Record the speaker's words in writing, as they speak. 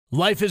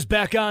Life is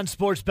back on,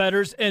 sports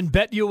bettors, and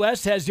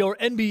BetUS has your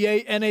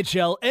NBA,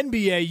 NHL,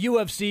 NBA,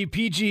 UFC,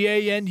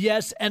 PGA, and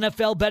yes,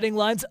 NFL betting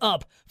lines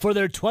up for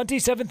their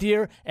 27th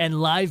year and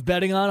live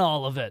betting on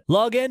all of it.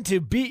 Log in to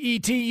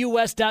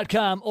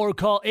betus.com or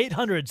call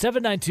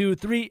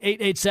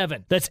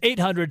 800-792-3887. That's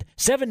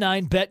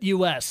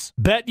 800-79-BET-US.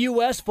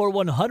 BetUS for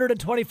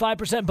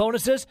 125%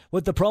 bonuses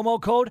with the promo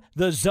code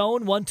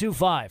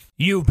THEZONE125.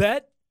 You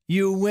bet,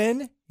 you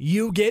win,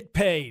 you get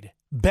paid.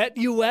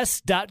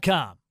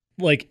 BetUS.com.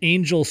 Like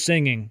angel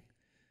singing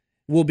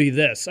will be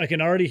this. I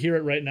can already hear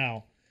it right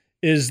now.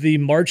 Is the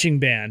marching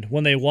band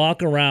when they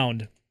walk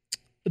around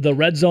the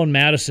Red Zone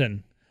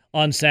Madison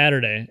on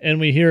Saturday, and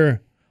we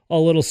hear a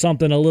little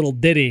something, a little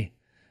ditty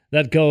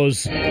that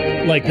goes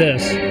like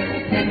this.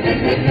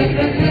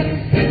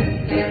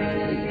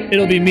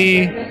 It'll be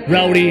me,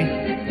 Rowdy,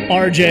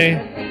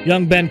 RJ,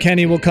 young Ben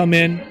Kenny will come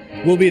in.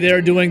 We'll be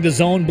there doing the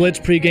Zone Blitz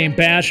pregame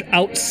bash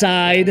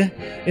outside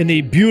in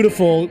the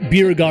beautiful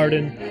beer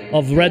garden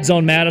of Red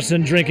Zone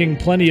Madison, drinking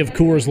plenty of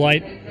Coors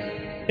Light.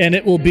 And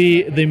it will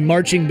be the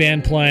marching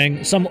band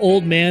playing. Some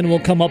old man will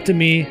come up to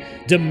me,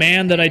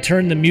 demand that I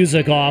turn the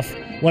music off,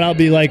 when I'll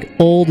be like,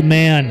 old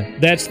man,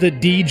 that's the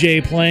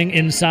DJ playing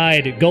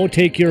inside. Go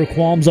take your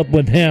qualms up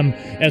with him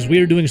as we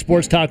are doing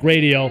sports talk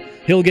radio.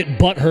 He'll get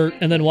butthurt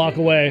and then walk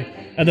away.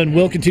 And then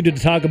we'll continue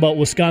to talk about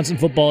Wisconsin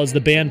football as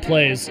the band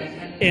plays.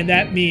 And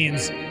that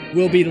means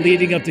we'll be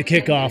leading up to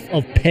kickoff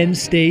of Penn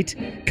State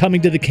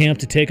coming to the camp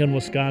to take on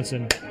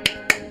Wisconsin.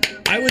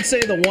 I would say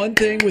the one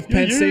thing with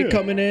Penn State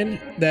coming in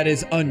that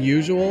is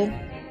unusual,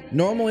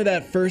 normally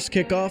that first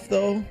kickoff,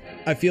 though,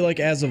 I feel like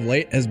as of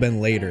late has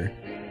been later.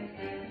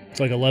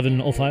 It's like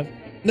 11:05?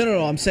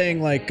 No. I'm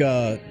saying like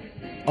a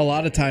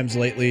lot of times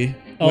lately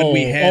when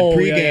we had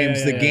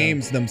pre-games, the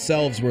games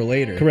themselves were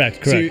later.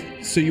 Correct.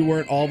 So you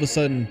weren't all of a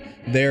sudden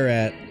there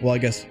at, well, I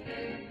guess,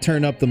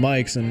 turn up the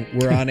mics and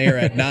we're on air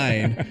at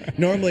 9.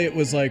 Normally it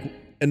was like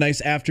a nice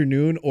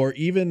afternoon, or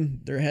even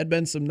there had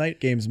been some night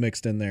games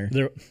mixed in there.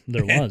 There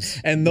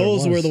was. And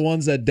those were the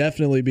ones that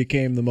definitely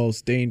became the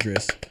most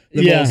dangerous.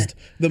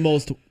 The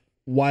most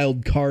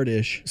wild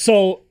card-ish.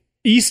 So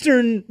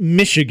Eastern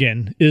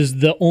Michigan is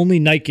the only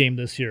night game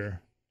this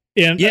year.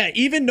 And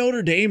even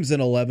Notre Dame's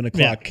an 11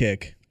 o'clock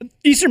kick.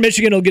 Eastern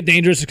Michigan will get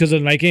dangerous because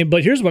of the night game,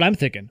 but here's what I'm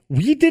thinking.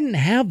 We didn't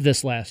have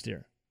this last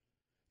year.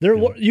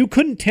 You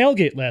couldn't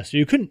tailgate last year.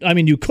 You could,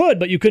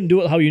 but you couldn't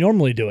do it how you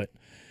normally do it.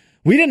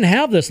 We didn't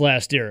have this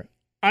last year.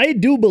 I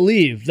do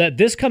believe that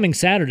this coming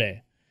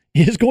Saturday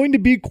is going to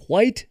be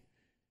quite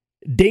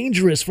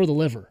dangerous for the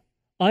liver.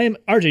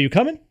 RJ, you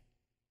coming?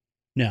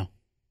 No.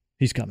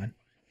 He's coming.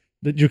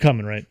 You're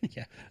coming, right?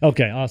 Yeah.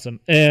 Okay,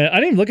 awesome. I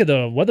didn't even look at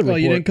the weather report. Well,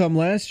 you didn't come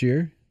last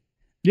year.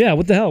 Yeah,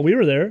 what the hell? We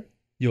were there.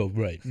 Yo,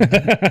 right.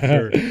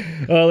 Sure.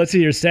 Let's see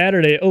here.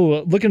 Saturday.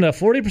 Oh, looking at a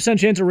 40%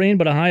 chance of rain,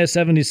 but a high of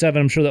 77.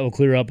 I'm sure that will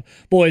clear up.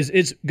 Boys,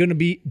 it's going to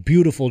be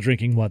beautiful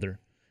drinking weather.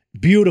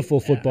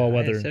 Beautiful football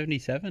weather.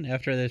 77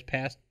 after this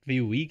past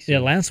few weeks. Yeah,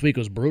 last week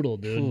was brutal,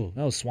 dude. Ooh.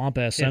 That was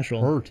swamp-ass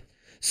central. Hurt.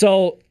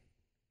 So,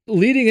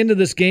 leading into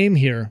this game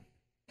here,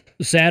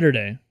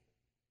 Saturday,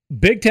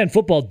 Big Ten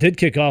football did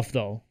kick off,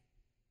 though.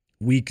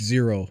 Week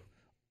 0.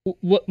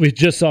 What we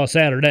just saw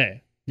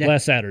Saturday. Yeah.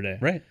 Last Saturday.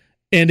 Right.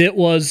 And it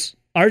was...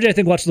 RJ, I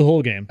think, watched the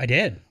whole game. I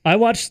did. I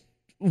watched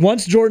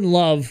once Jordan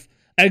Love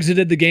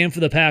exited the game for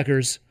the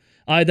Packers.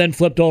 I then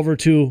flipped over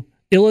to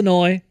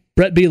Illinois,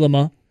 Brett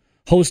Bielema,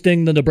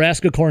 hosting the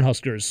Nebraska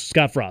Cornhuskers,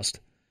 Scott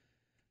Frost.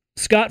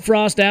 Scott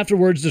Frost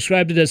afterwards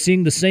described it as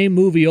seeing the same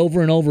movie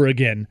over and over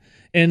again.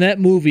 And that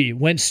movie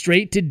went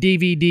straight to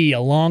DVD a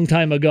long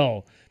time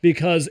ago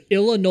because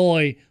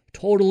Illinois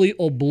totally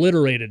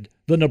obliterated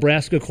the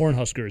Nebraska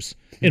Cornhuskers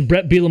in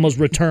Brett Bielema's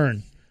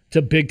return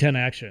to Big Ten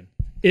action.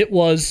 It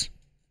was...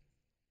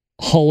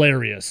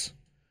 hilarious.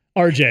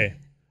 RJ,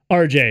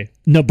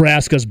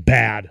 Nebraska's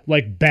bad.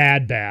 Like,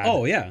 bad.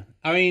 Oh, yeah.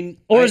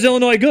 Is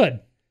Illinois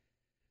good?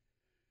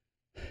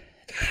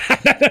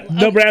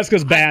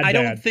 Nebraska's bad. I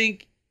don't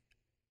think...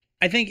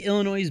 I think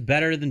Illinois is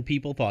better than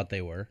people thought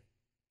they were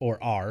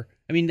or are.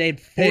 They had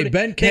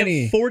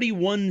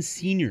 41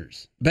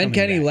 seniors. Ben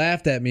Kenny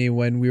laughed at me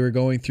when we were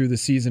going through the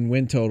season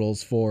win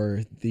totals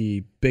for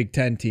the Big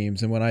Ten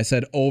teams, and when I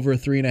said over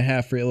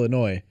 3.5 for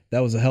Illinois, that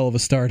was a hell of a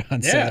start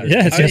on Saturday.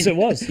 Yes, it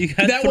was. You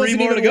got that 3 wasn't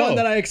more even to go. one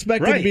that I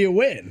expected to be a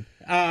win.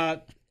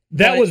 That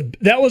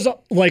was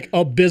like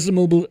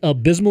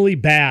abysmally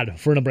bad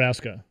for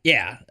Nebraska.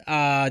 Yeah.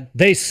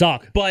 They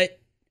suck. But,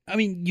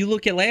 you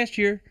look at last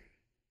year,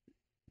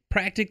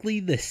 practically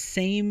the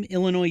same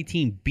Illinois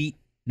team beat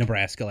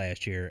Nebraska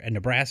last year, and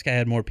Nebraska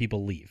had more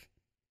people leave.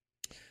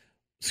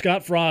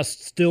 Scott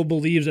Frost still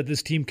believes that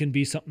this team can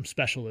be something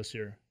special this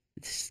year.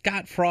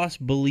 Scott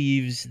Frost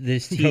believes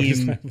this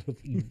team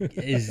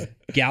is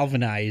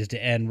galvanized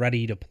and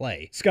ready to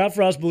play. Scott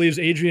Frost believes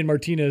Adrian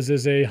Martinez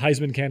is a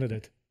Heisman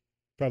candidate.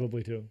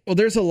 Probably too. Well,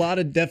 there's a lot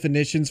of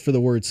definitions for the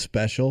word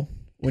special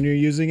when you're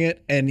using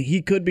it, and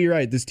he could be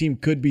right. This team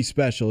could be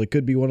special. It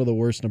could be one of the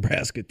worst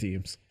Nebraska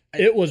teams.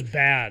 It was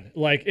bad.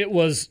 It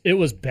was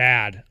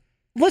bad.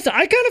 Listen,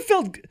 I kind of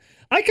felt good.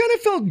 I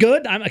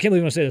can't believe I'm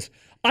going to say this.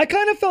 I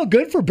kind of felt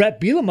good for Brett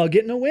Bielema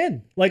getting a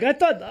win. Like I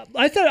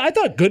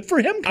thought good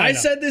for him. I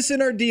said this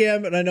in our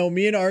DM, and I know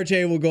me and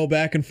RJ will go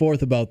back and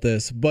forth about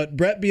this, but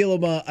Brett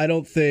Bielema, I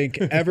don't think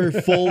ever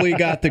fully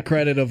got the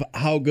credit of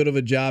how good of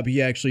a job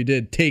he actually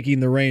did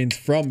taking the reins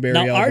from Barry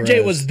Alvarez.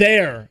 RJ was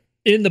there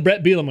in the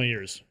Brett Bielema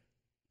years.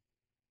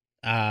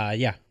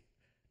 Yeah.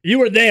 You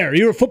were there.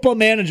 You were football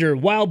manager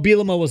while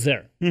Bielema was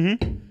there.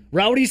 Mm-hmm.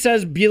 Rowdy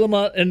says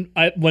Bielema, and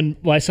when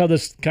I saw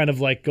this kind of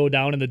like go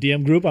down in the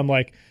DM group, I'm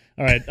like,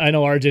 all right, I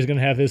know RJ's going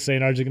to have his say,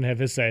 and RJ's going to have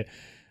his say.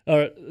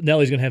 Or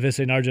Nelly's going to have his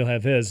say, and RJ will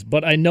have his.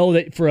 But I know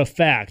that for a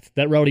fact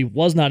that Rowdy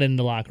was not in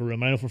the locker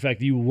room. I know for a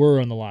fact you were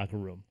in the locker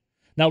room.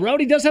 Now,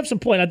 Rowdy does have some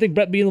point. I think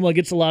Brett Bielema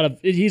gets a lot of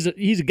 – he's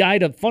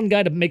a fun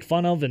guy to make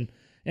fun of and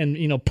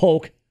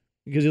poke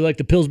because he's like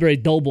the Pillsbury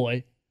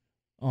Doughboy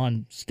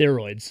on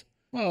steroids.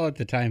 Well, at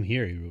the time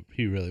here,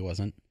 he really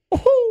wasn't.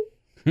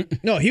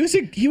 No, he was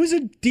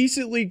in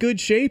decently good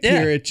shape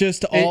here. It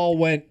just all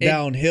went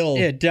downhill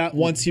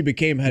once he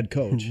became head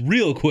coach.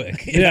 Real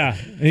quick. Yeah.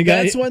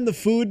 That's when the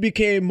food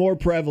became more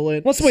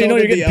prevalent. What's when you know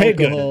you're getting paid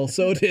good.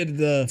 So did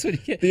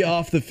the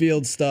off the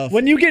field stuff.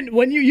 When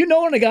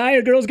a guy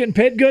or girl's getting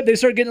paid good, they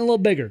start getting a little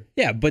bigger.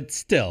 Yeah, but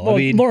still,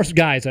 well, more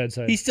guys, I'd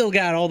say. He still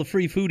got all the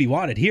free food he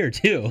wanted here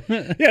too.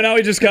 Yeah, now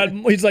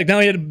now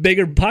he had a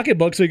bigger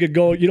pocketbook so he could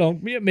go,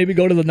 maybe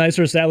go to the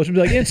nicer establishment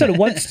and be like, instead of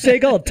one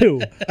steak, I'll have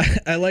two.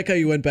 I like how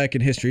you went back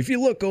in history. If you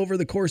look over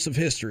the course of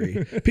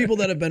history, people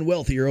that have been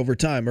wealthier over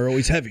time are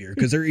always heavier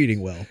because they're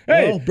eating well.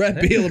 Hey. Well, Brett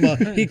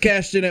Bielema, he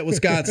cashed in at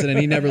Wisconsin and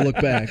he never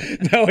looked back.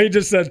 No, he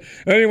just said,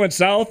 then he went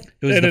south.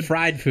 It was the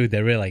fried food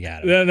that really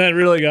got him. Then that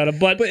really got him.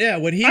 But yeah,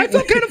 I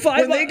felt kind of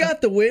fine. When they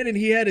got the win and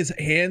he had his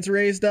hands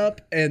raised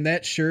up and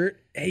that shirt,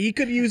 he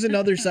could use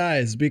another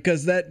size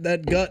because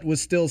that gut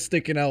was still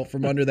sticking out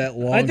from under that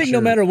long I think shirt.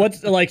 no matter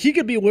what, like he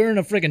could be wearing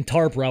a freaking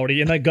tarp,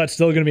 Rowdy, and that gut's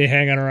still going to be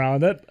hanging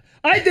around.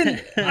 I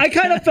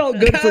kind of felt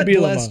good for Bielema.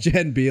 Bless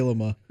Jen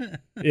Bielema.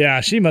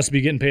 Yeah, she must be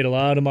getting paid a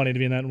lot of money to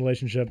be in that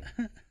relationship.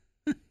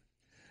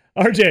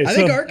 RJ, I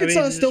think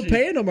Arkansas is still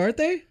paying him, aren't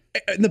they?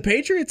 And the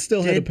Patriots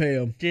still had to pay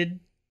him. Did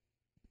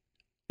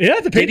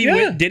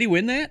he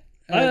win that?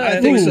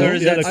 I think so. Or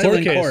is that the still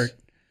in court?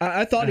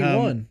 I thought he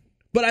won.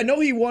 But I know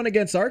he won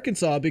against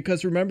Arkansas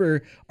because,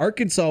 remember,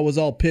 Arkansas was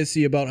all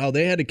pissy about how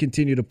they had to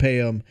continue to pay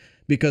him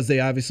because they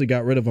obviously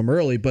got rid of him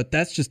early, but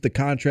that's just the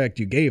contract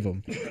you gave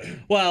him.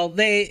 Well,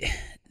 they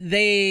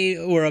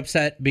were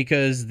upset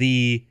because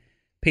the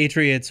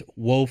Patriots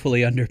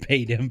woefully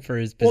underpaid him for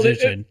his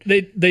position.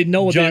 Well, they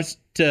know just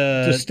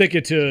to stick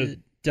it to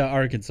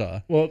Arkansas.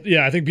 Well,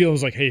 yeah, I think Bielema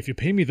was like, hey, if you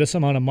pay me this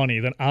amount of money,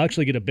 then I'll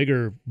actually get a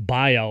bigger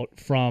buyout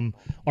from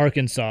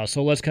Arkansas.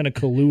 So let's kind of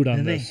collude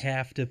on this. They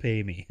have to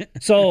pay me.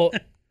 So,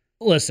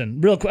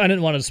 listen, real quick, I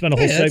didn't want to spend a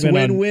whole segment on...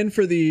 That's win-win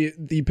for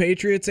the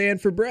Patriots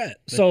and for Brett.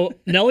 So,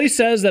 Nelly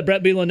says that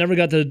Brett Bielema never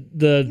got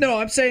the... No,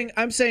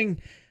 I'm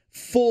saying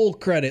full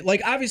credit.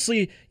 Like,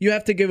 obviously, you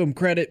have to give him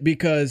credit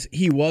because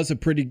he was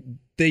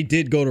they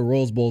did go to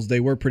Rose Bowls. They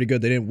were pretty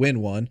good. They didn't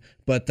win one.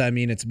 But, I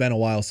mean, it's been a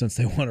while since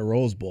they won a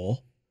Rose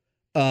Bowl.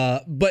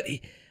 But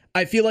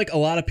I feel like a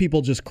lot of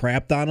people just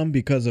crapped on him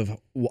because of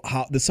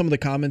some of the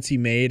comments he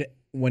made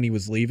when he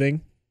was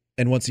leaving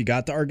and once he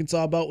got to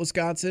Arkansas about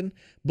Wisconsin.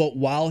 But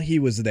while he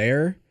was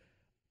there,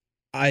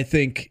 I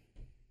think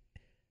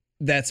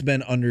that's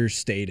been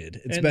understated.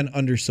 It's been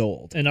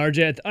undersold. And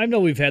RJ, I know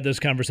we've had this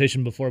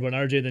conversation before, but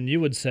RJ, then you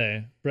would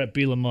say Brett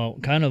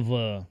Bielema kind of...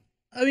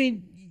 I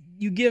mean,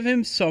 you give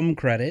him some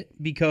credit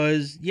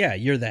because, yeah,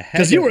 you're the head.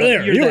 Because you were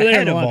there. You're the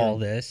head of all all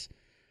this.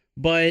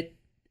 But...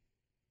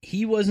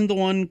 he wasn't the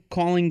one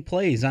calling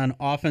plays on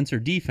offense or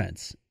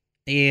defense.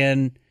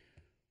 And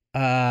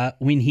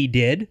when he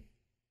did,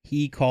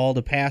 he called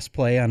a pass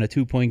play on a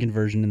 2-point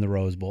conversion in the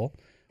Rose Bowl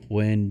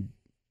when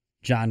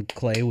John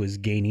Clay was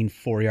gaining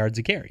 4 yards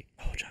a carry.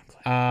 Oh, John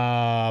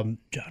Clay.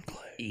 John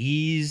Clay.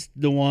 He's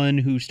the one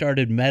who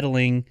started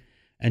meddling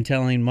and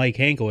telling Mike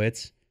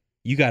Hankwitz,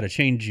 you got to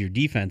change your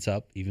defense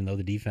up, even though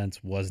the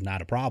defense was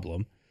not a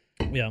problem.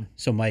 Yeah.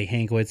 So Mike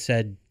Hankwitz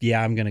said,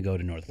 yeah, I'm going to go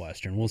to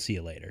Northwestern. We'll see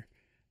you later.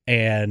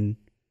 And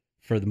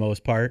for the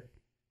most part,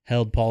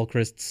 held Paul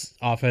Christ's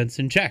offense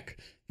in check.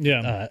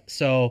 Yeah.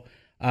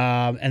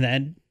 And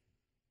then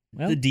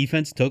the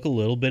defense took a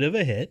little bit of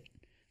a hit.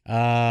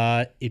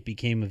 It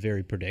became a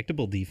very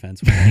predictable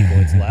defense when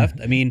Hankwitz left.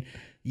 I mean,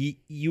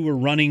 you were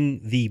running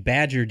the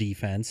Badger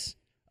defense,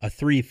 a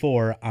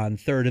 3-4 on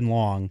 3rd and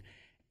long,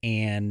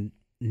 and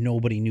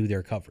nobody knew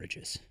their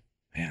coverages.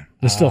 Man,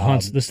 this still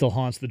haunts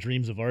the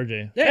dreams of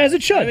RJ. Yeah, as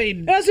it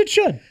should. As it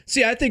should.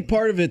 See, I think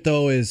part of it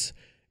though is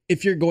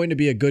if you're going to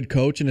be a good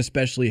coach and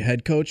especially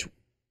head coach,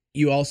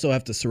 you also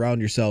have to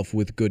surround yourself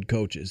with good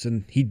coaches,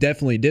 and he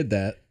definitely did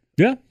that.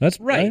 Yeah, that's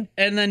right.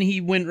 And then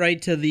he went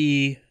right to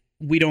the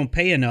we don't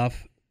pay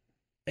enough,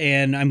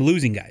 and I'm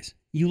losing guys.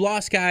 You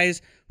lost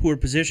guys who are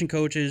position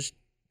coaches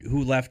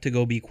who left to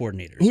go be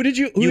coordinators. Who did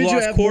you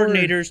lost have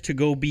coordinators to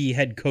go be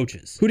head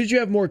coaches. Who did you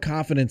have more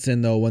confidence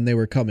in, though, when they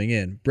were coming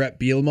in? Brett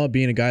Bielema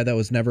being a guy that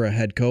was never a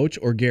head coach,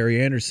 or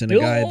Gary Anderson, a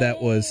guy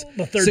that was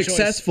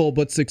successful,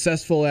 but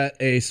successful at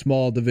a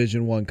small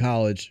Division I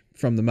college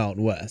from the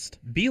Mountain West?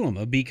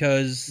 Bielema,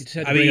 because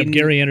I mean,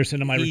 Gary Anderson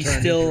to my he return.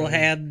 still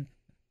had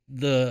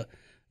the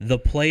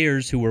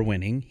players who were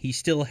winning. He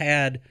still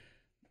had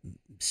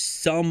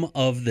some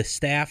of the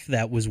staff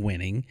that was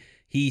winning.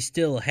 He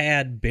still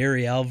had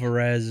Barry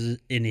Alvarez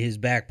in his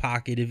back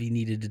pocket if he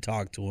needed to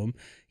talk to him.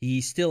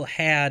 He still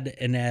had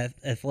an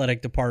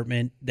athletic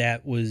department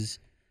that was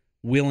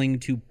willing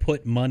to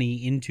put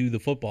money into the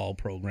football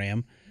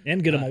program.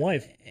 And get him a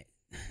wife.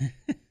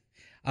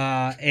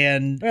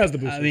 And That's the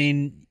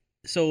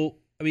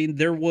boosters.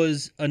 there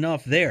was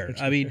enough there.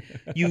 I mean,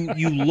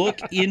 you look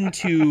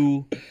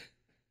into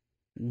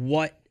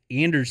what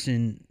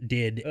Anderson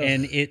did,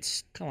 and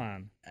it's come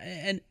on,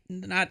 and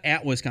not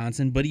at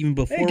Wisconsin, but even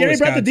before. Hey, Gary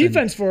Wisconsin, brought the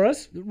defense for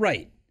us.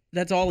 Right.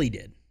 That's all he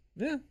did.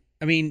 Yeah.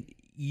 I mean,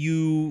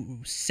 you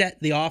set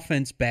the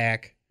offense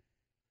back.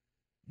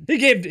 He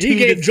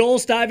gave Joel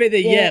Stave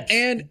the yips.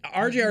 And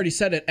RJ already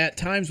said it. At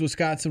times,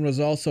 Wisconsin was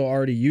also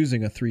already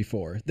using a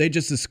 3-4. They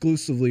just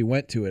exclusively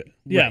went to it.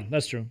 Yeah, Right.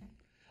 that's true.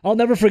 I'll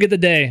never forget the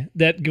day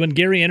that when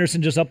Gary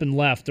Anderson just up and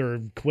left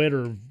or quit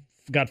or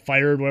got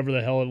fired, whatever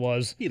the hell it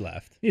was. He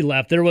left.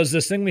 There was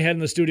this thing we had in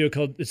the studio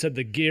called, it said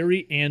the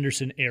Gary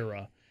Anderson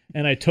era.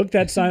 And I took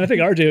that sign. I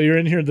think, RJ, you were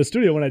in here in the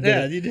studio when I did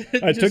it. You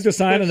did. I took the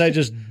sign and I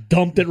just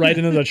dumped it right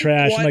into the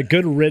trash. I'm like,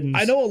 good riddance.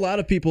 I know a lot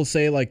of people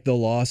say like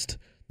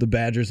the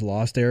Badgers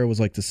lost era was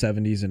like the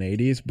 70s and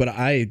 80s, but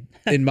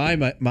in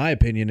my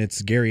opinion,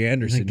 it's Gary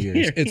Anderson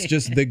years. It's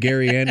just the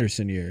Gary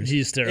Anderson years.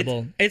 He's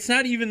terrible. It's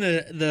not even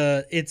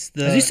it's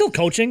the. Is he still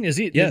coaching? Is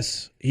he?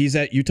 Yes, he's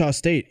at Utah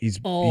State.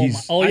 I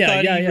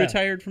thought he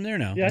retired from there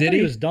now. Yeah, I Did thought he?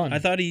 he was done. I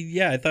thought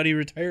he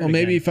retired. Well,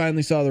 maybe he again.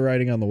 finally saw the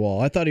writing on the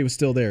wall. I thought he was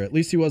still there. At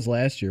least he was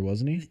last year,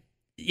 wasn't he?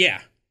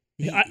 Yeah.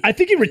 I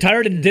think he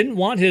retired and didn't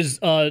want his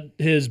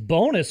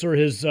bonus or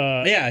his.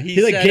 He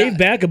gave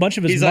back a bunch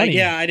of his he's money. like,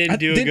 yeah, I didn't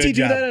do a good job. Didn't he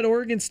do that at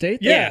Oregon State?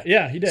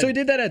 Yeah, he did. So he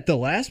did that at the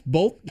last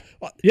both.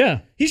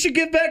 Yeah, he should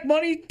give back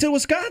money to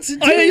Wisconsin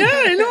too.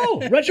 I know,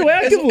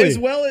 retroactively as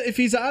well if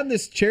he's on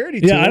this charity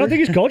tour. Yeah, I don't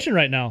think he's coaching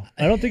right now.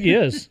 I don't think he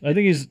is. I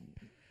think he's.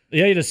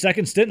 Yeah, he had a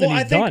second stint and then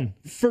he's done.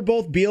 For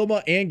both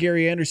Bielema and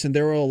Gary Anderson,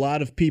 there were a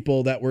lot of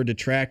people that were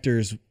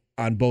detractors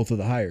on both of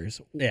the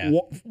hires. Yeah.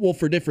 Well,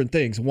 for different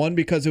things. One,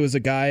 because it was a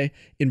guy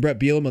in Brett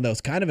Bielema that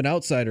was kind of an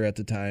outsider at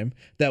the time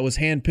that was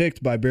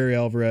handpicked by Barry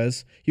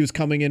Alvarez. He was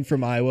coming in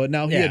from Iowa.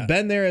 Now, he had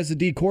been there as a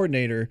D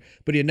coordinator,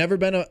 but he had never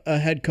been a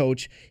head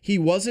coach. He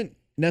wasn't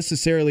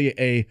necessarily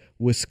a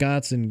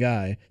Wisconsin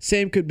guy.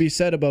 Same could be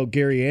said about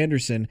Gary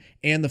Anderson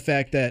and the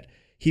fact that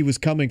he was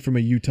coming from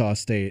a Utah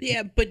State.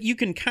 Yeah, but you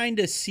can kind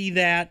of see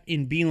that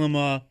in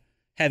Bielema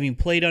having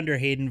played under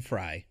Hayden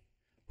Fry,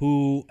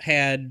 who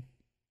had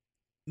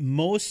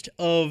most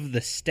of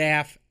the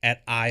staff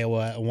at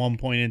Iowa at one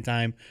point in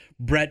time.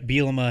 Brett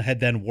Bielema had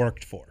then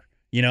worked for,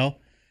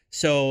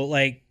 So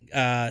like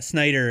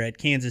Snyder at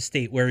Kansas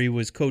State, where he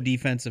was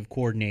co-defensive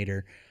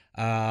coordinator.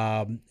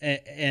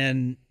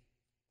 And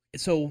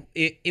so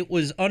it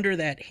was under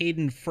that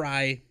Hayden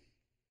Fry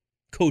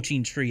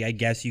coaching tree, I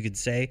guess you could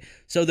say.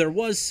 So there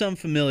was some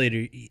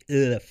familiarity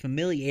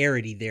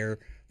there.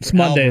 It's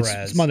Monday.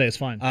 Alvarez. It's Monday. It's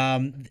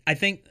fine. I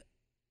think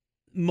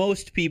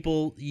most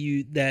people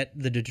that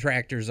the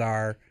detractors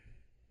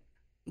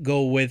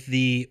go with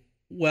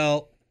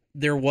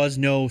there was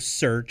no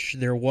search,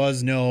 there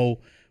was no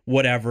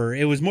whatever.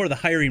 It was more the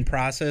hiring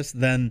process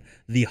than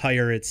the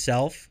hire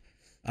itself.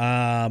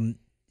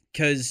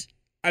 Because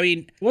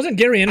wasn't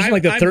Gary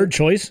Anderson the third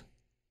choice?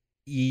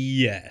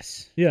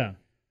 Yes. Yeah.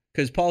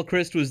 Because Paul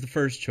Christ was the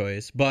first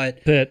choice,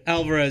 but Pitt.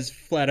 Alvarez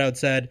flat out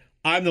said,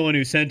 "I'm the one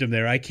who sent him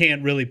there. I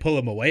can't really pull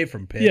him away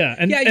from Pitt." Yeah,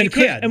 you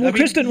can. And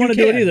Chris didn't want to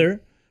do it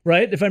either,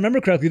 right? If I remember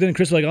correctly, then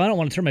Chris was like, "Oh, I don't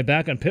want to turn my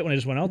back on Pitt when I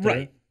just went out there."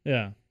 Right.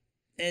 Yeah.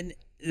 And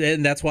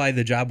that's why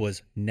the job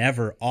was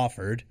never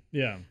offered.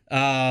 Yeah.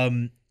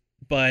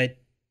 But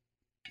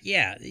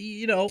yeah,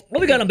 Well,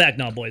 we got him back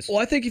now, boys. Well,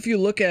 I think if you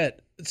look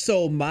at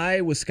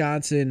my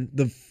Wisconsin,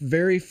 the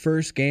very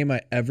first game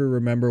I ever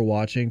remember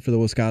watching for the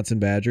Wisconsin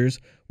Badgers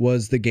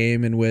was the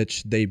game in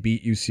which they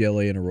beat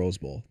UCLA in a Rose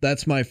Bowl.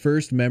 That's my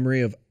first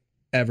memory of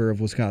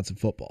Wisconsin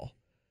football.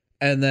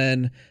 And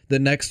then the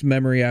next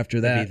memory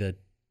after that, that'd be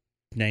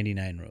the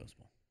 99 Rose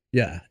Bowl.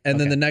 Yeah. And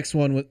then the next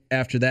one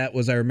after that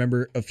was I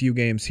remember a few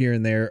games here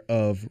and there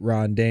of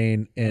Ron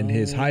Dane and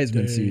his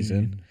Heisman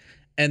season.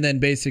 And then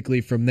basically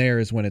from there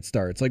is when it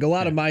starts. Like a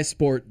lot of my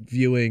sport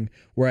viewing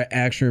where I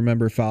actually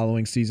remember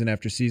following season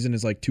after season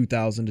is like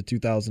 2000 to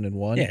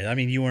 2001. Yeah,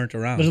 you weren't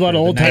around. There's a lot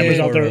of old timers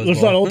out there.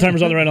 There's a lot of old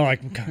timers out there right now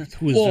like, God,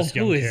 who is this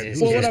young kid?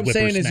 Well, what I'm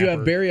saying is you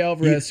have Barry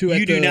Alvarez who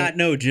you do not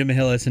know Jim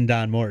Hillis and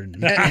Don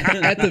Morton.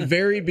 At the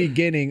very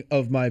beginning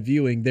of my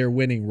viewing, they're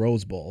winning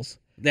Rose Bowls.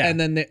 Yeah. And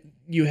then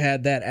you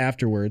had that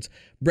afterwards.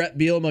 Brett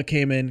Bielema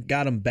came in,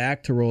 got them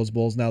back to Rose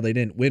Bowls. Now they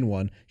didn't win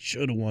one.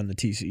 Should have won the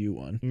TCU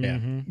one. Yeah.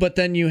 But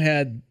then you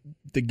had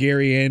the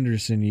Gary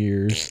Anderson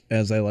years,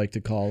 as I like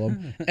to call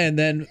them, and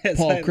then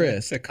Paul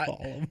Chryst.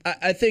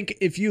 I think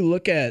if you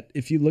look at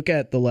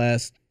the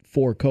last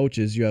 4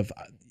 coaches, you have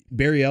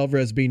Barry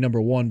Alvarez being number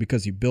 1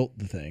 because he built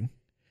the thing,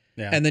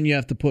 and then you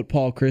have to put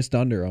Paul Chryst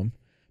under him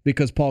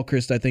because Paul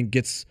Chryst, I think,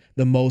 gets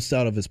the most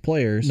out of his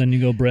players. Then you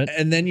go Brett,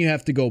 and then you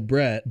have to go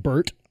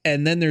Bert.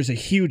 And then there's a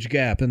huge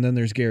gap, and then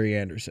there's Gary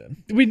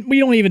Anderson. We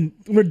don't even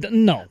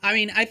no. I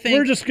mean, I think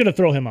we're just gonna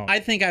throw him out. I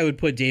think I would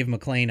put Dave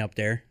McClain up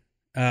there.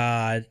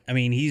 I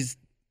mean, he's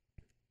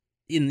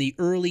in the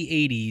early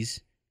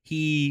 '80s.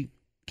 He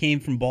came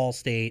from Ball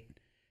State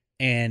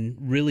and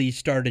really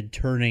started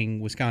turning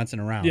Wisconsin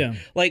around. Yeah,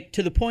 like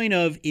to the point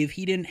of if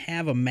he didn't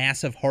have a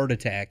massive heart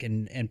attack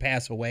and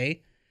pass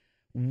away,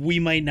 we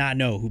might not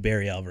know who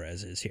Barry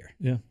Alvarez is here.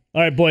 Yeah.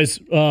 All right, boys,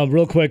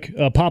 real quick,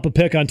 Papa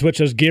Pick on Twitch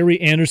says,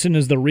 Gary Anderson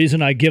is the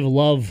reason I give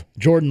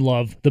Jordan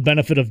Love, the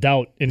benefit of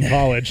doubt in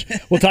college.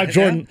 We'll talk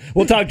Jordan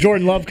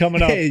Love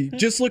coming up. Hey,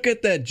 just look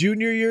at that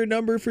junior year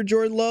number for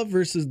Jordan Love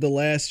versus the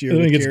last year.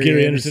 I think it's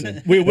Gary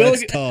Anderson.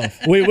 That's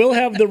tough. We will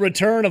have the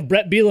return of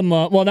Brett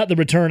Bielema. Well, not the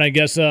return, I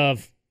guess, in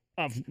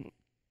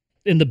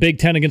the Big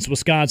Ten against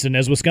Wisconsin,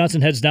 as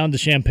Wisconsin heads down to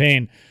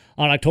Champaign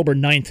on October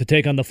 9th to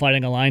take on the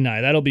Fighting Illini.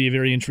 That'll be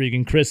very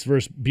intriguing. Chris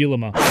versus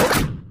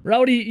Bielema.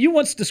 Rowdy, you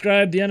once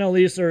described the NL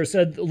East or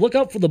said, look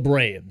out for the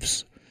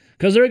Braves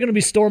because they're going to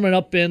be storming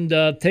up and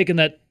taking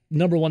that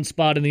number 1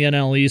 spot in the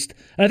NL East.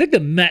 And I think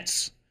the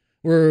Mets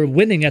were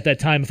winning at that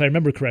time, if I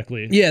remember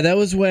correctly. Yeah, that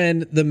was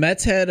when the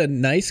Mets had a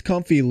nice,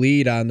 comfy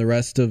lead on the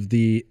rest of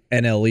the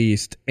NL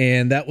East,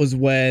 and that was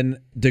when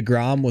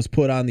DeGrom was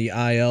put on the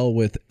IL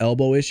with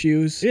elbow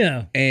issues.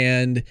 Yeah.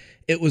 And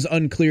it was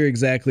unclear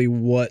exactly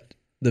what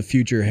the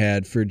future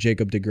had for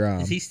Jacob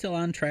deGrom. Is he still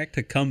on track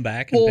to come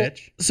back and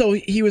pitch? So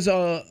he was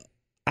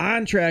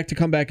on track to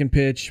come back and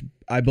pitch.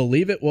 I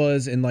believe it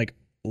was in like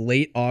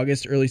late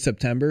August, early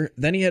September.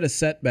 Then he had a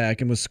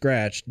setback and was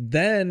scratched.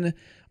 Then,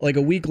 like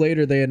a week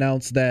later, they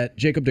announced that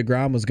Jacob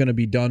deGrom was going to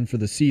be done for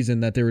the season,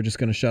 that they were just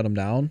going to shut him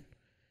down.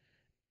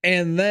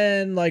 And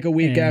then, like a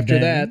week after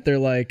that, they're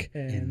like,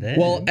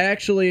 well,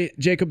 actually,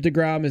 Jacob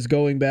deGrom is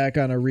going back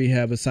on a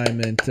rehab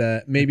assignment.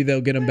 Maybe they'll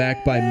get him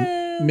back by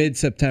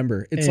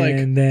mid-September. It's like,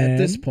 at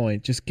this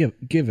point, just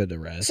give it a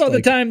rest. So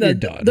the time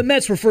that the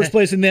Mets were first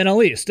place in the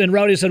NL East, and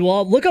Rowdy said,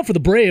 well, look out for the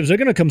Braves. They're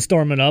going to come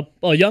storming up.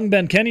 Young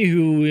Ben Kenny,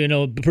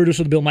 who,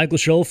 producer of the Bill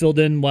Michaels show, filled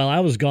in while I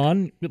was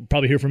gone. You'll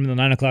probably hear from him in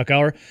the 9 o'clock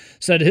hour.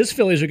 Said his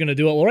Phillies are going to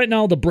do it. Well, right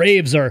now, the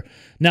Braves are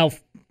now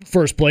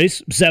first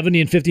place,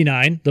 70 and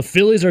 59. The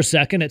Phillies are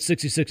second at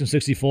 66 and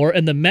 64.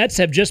 And the Mets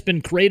have just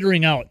been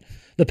cratering out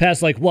the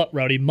past,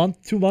 Rowdy,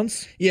 2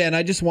 months? Yeah, and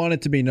I just want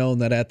it to be known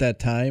that at that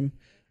time,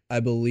 I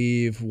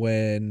believe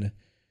when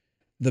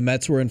the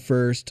Mets were in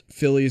first,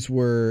 Phillies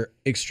were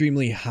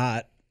extremely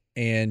hot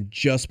and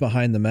just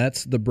behind the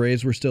Mets. The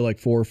Braves were still like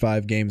 4 or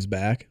 5 games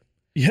back.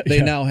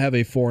 They now have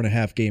a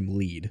 4.5 game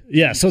lead.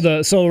 Yeah,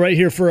 so right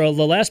here for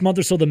the last month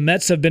or so, the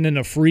Mets have been in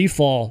a free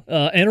fall.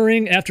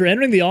 After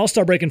entering the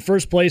All-Star break in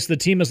first place, the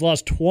team has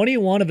lost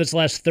 21 of its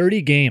last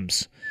 30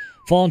 games,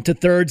 fallen to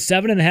third,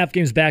 7.5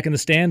 games back in the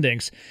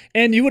standings.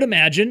 And you would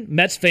imagine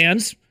Mets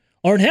fans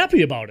aren't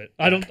happy about it.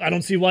 I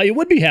don't see why you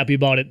would be happy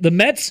about it. The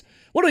Mets,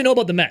 what do we know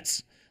about the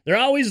Mets? They're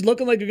always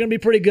looking like they're going to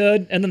be pretty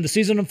good, and then the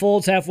season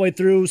unfolds halfway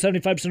through,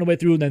 75% of the way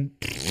through,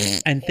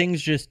 and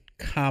things just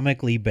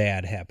comically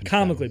bad happen.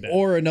 Comically bad.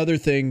 Or another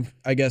thing,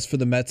 I guess, for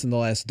the Mets in the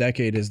last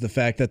decade is the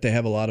fact that they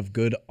have a lot of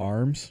good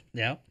arms.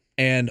 Yeah.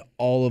 And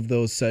all of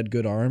those said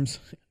good arms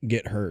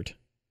get hurt.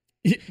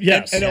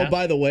 Yes. And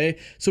by the way,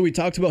 so we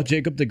talked about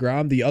Jacob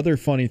deGrom. The other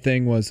funny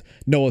thing was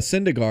Noah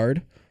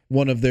Syndergaard,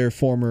 one of their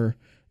former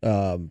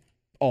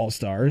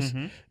All-Stars,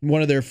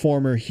 one of their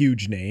former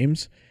huge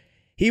names.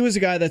 He was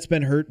a guy that's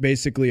been hurt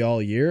basically all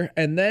year.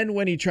 And then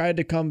when he tried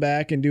to come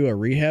back and do a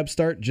rehab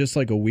start just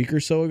like a week or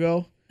so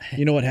ago,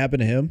 you know what happened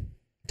to him?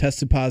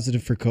 Tested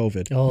positive for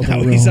COVID. Oh,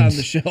 now he's on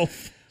the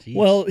shelf. Jeez.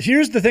 Well,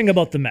 here's the thing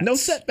about the Mets. No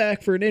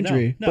setback for an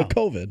injury, but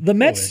COVID. The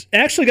Mets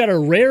actually got a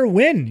rare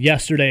win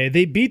yesterday.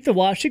 They beat the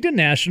Washington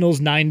Nationals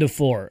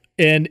 9-4.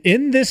 And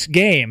in this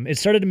game, it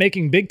started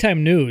making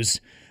big-time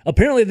news.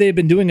 Apparently, they've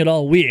been doing it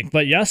all week,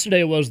 but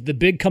yesterday was the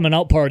big coming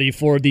out party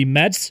for the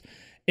Mets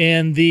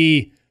and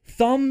the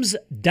thumbs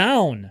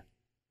down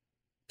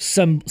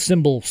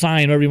symbol,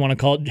 sign, whatever you want to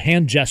call it,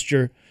 hand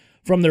gesture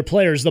from their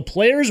players. The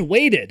players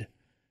waited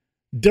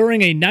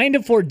during a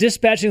 9-4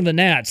 dispatching of the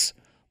Nats.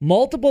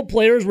 Multiple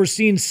players were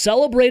seen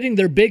celebrating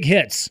their big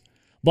hits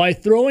by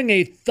throwing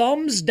a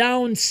thumbs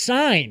down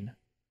sign,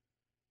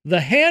 the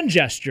hand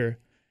gesture,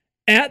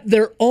 at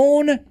their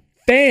own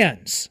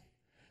fans.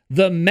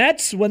 The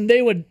Mets, when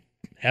they would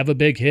have a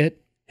big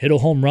hit a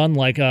home run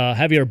like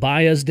Javier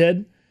Baez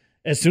did,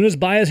 as soon as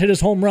Baez hit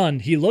his home run,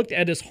 he looked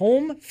at his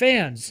home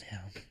fans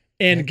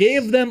and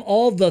gave them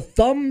all the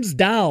thumbs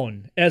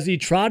down as he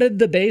trotted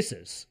the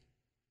bases.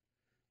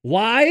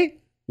 Why?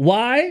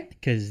 Why?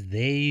 Because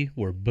they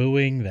were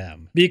booing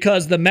them.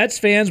 Because the Mets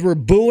fans were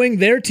booing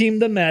their team,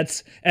 the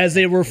Mets, as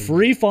they were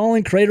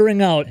free-falling,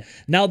 cratering out.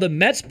 Now the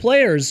Mets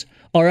players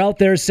are out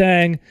there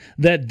saying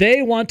that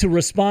they want to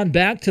respond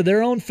back to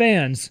their own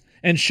fans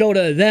and show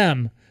to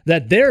them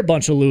that they're a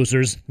bunch of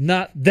losers,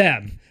 not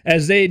them,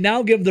 as they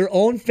now give their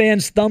own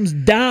fans thumbs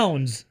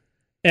downs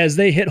as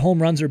they hit home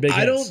runs or big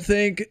hits. I don't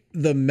think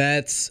the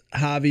Mets,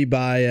 Javi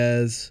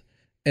Baez,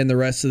 and the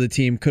rest of the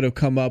team could have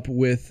come up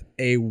with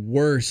a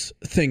worse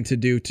thing to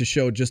do to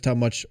show just how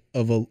much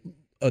of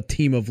a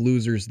team of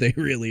losers they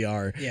really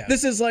are. Yeah.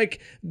 This is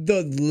like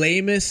the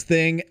lamest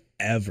thing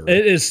ever.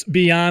 It is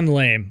beyond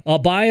lame.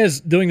 Baez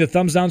doing the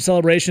thumbs down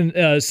celebration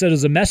said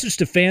as a message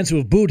to fans who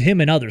have booed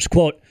him and others,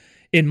 quote,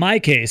 "In my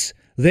case,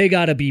 they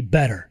got to be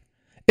better.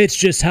 It's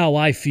just how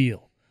I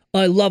feel.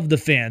 I love the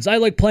fans. I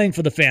like playing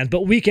for the fans,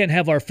 but we can't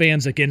have our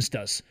fans against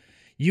us.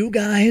 You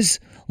guys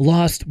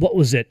lost, what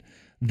was it?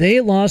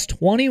 They lost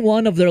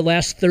 21 of their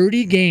last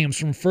 30 games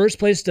from first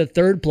place to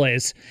third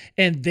place,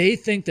 and they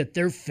think that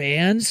their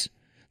fans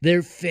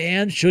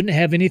shouldn't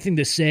have anything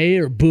to say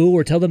or boo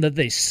or tell them that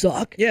they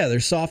suck. Yeah, they're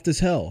soft as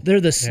hell.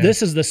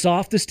 This is the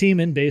softest team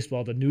in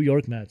baseball, the New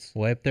York Mets.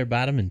 Wipe their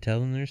bottom and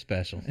tell them they're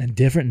special. And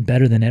different and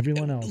better than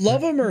everyone else.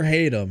 Love him or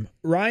hate him,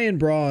 Ryan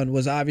Braun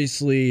was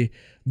obviously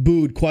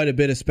booed quite a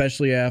bit,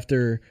 especially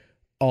after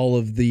all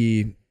of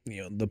the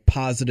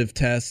positive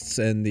tests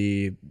and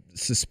the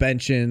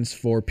suspensions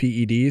for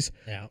PEDs.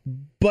 Yeah.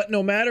 But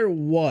no matter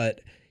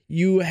what,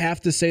 you have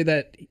to say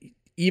that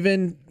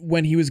even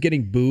when he was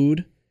getting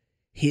booed,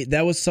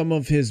 that was some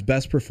of his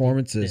best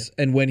performances,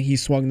 and when he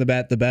swung the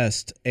bat the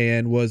best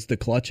and was the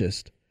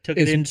clutchest. Took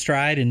it in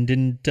stride and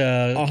didn't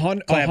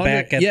clap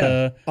back at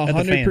the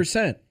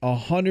 100%.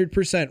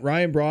 100%.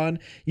 Ryan Braun,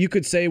 you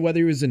could say whether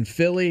he was in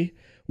Philly,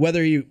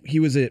 whether he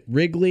was at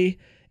Wrigley,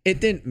 it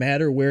didn't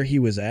matter where he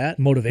was at.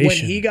 Motivation. When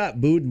he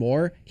got booed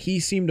more, he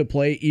seemed to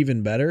play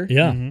even better.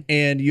 Yeah. Mm-hmm.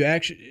 And you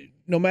actually,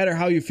 no matter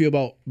how you feel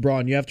about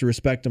Braun, you have to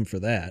respect him for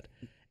that.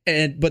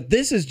 But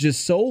this is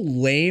just so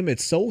lame.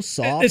 It's so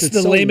soft. It's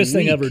the so lamest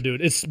thing weak. ever,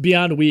 dude. It's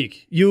beyond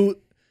weak. You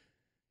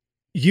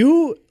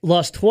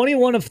lost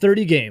 21 of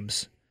 30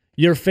 games.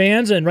 Your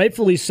fans, and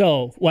rightfully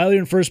so, while you're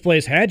in first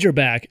place, had your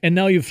back, and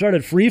now you've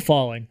started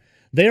free-falling.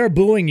 They are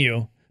booing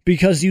you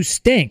because you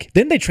stink.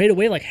 Didn't they trade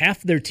away like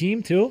half their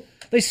team, too?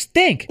 They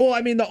stink. Well,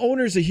 I mean, the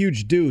owner's a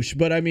huge douche,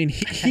 but I mean,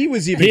 he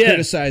was even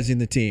criticizing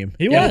the team.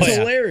 He was. It's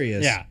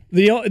hilarious. Yeah.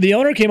 The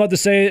owner came out to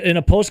say in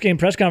a post-game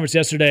press conference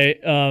yesterday,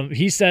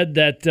 he said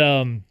that,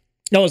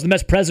 it was the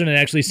Mets president,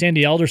 actually,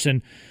 Sandy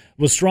Alderson,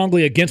 was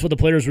strongly against what the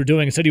players were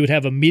doing and said he would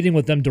have a meeting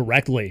with them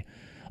directly.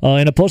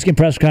 In a post-game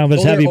press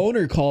conference, their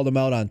owner called him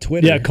out on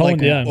Twitter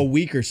a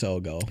week or so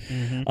ago.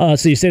 Mm-hmm.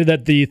 So he stated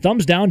that the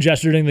thumbs down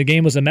gesture during the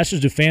game was a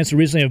message to fans who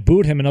recently have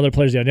booed him and other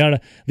players. Yada,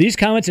 yada. These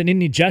comments and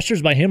any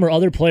gestures by him or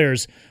other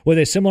players with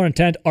a similar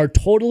intent are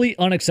totally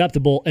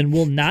unacceptable and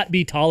will not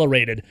be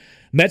tolerated.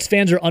 Mets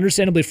fans are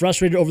understandably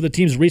frustrated over the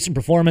team's recent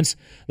performance.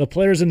 The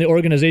players in the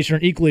organization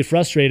are equally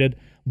frustrated,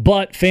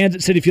 but fans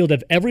at Citi Field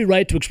have every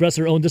right to express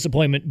their own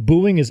disappointment.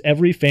 Booing is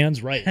every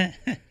fan's right.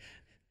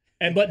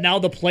 But now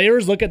the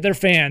players look at their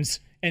fans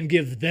and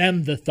give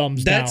them the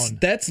thumbs down.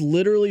 That's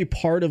literally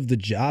part of the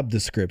job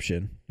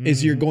description,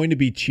 is you're going to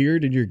be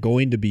cheered and you're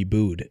going to be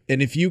booed.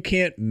 And if you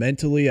can't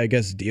mentally, I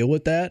guess, deal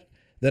with that,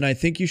 then I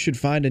think you should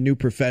find a new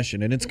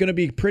profession. And it's going to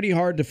be pretty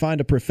hard to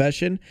find a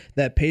profession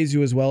that pays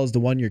you as well as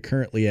the one you're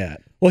currently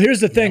at. Well,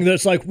 here's the thing.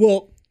 That's like,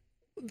 what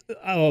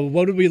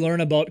did we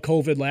learn about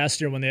COVID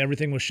last year when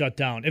everything was shut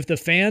down? If the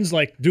fans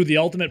do the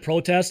ultimate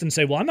protest and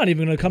say, well, I'm not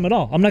even going to come at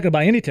all. I'm not going to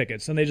buy any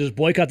tickets. And they just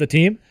boycott the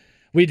team.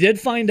 We did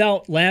find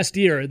out last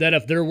year that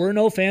if there were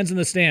no fans in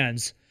the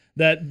stands,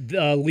 that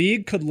the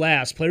league could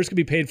last. Players could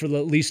be paid for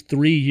at least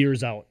 3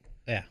 years out.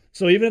 Yeah.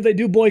 So even if they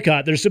do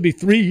boycott, there should be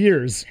 3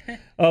 years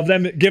of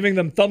them giving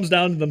them thumbs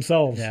down to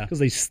themselves because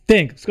they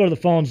stink. Let's go to the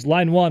phones.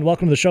 Line 1,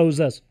 welcome to the show. Who's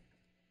this?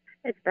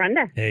 It's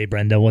Brenda. Hey,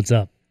 Brenda, what's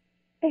up?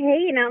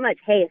 Hey, not much.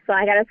 Hey, so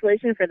I got a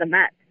solution for the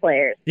Mets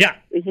players. Yeah.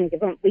 We can give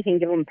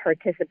them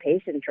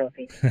participation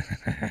trophies.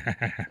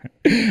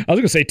 I was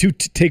going to say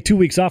take 2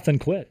 weeks off and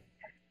quit.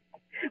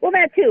 Well,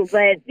 that too,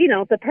 but,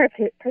 the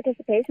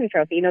participation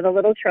trophy, the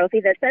little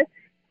trophy that says,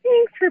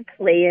 thanks for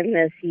playing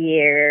this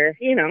year,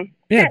 Yeah,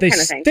 that they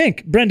kind of thing.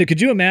 stink. Brenda,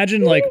 could you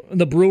imagine,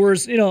 the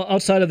Brewers,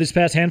 outside of this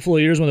past handful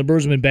of years when the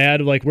Brewers have been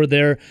bad, we're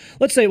there.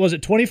 Let's say, was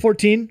it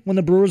 2014 when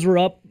the Brewers were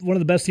up, one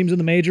of the best teams in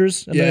the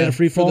majors, and they had a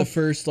free fall? For the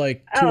first,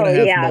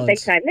 2.5 months. Big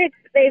time.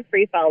 They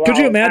free fall. Could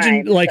you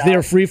imagine, the time,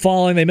 they're free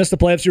falling, they miss the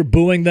playoffs, you're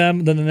booing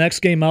them, then the next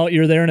game out,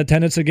 you're there in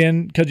attendance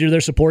again because you're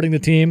there supporting the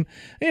team.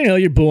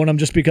 You're booing them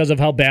just because of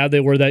how bad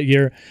they were that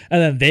year,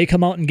 and then they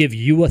come out and give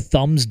you a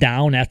thumbs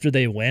down after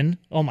they win?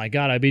 Oh my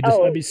God, I'd be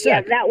sick. Yeah,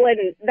 that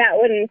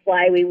wouldn't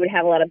fly. We would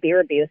have a lot of beer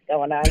abuse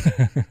going on.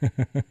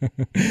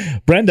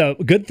 Brenda,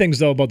 good things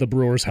though about the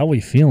Brewers. How are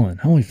we feeling?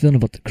 How are we feeling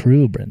about the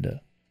crew,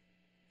 Brenda?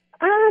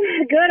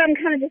 Good. I'm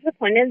kind of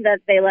disappointed that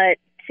they let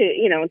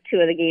two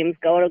of the games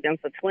go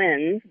against the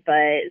Twins, but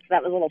so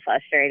that was a little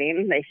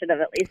frustrating. They should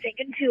have at least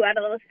taken 2 out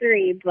of those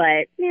 3,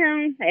 but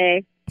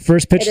hey.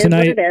 First pitch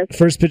tonight.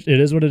 First pitch. It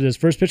is what it is.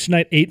 First pitch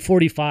tonight,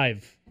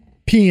 8:45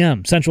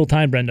 p.m. Central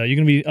Time. Brenda, you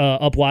gonna be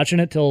up watching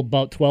it till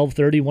about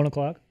 12:30, 1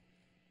 o'clock?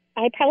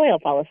 I probably will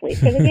fall asleep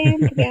for the game,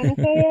 to be honest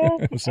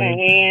with you.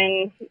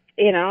 I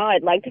mean,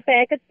 I'd like to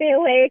say I could stay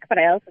awake, but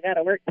I also got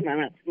to work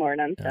tomorrow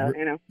morning, so,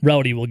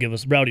 Rowdy will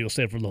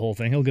stay for the whole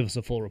thing. He'll give us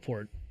a full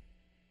report.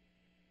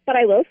 But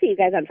I will see you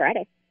guys on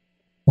Friday.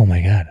 Oh,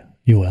 my God.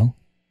 You will?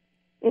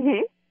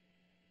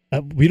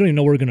 Mm-hmm. We don't even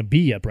know where we're going to be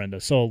yet,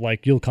 Brenda. So,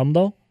 you'll come,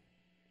 though?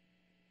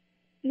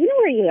 You know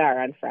where you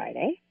are on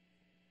Friday.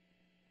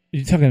 What are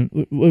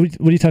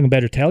you talking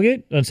about, your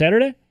tailgate on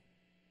Saturday?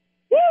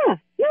 Yeah.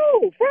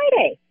 No,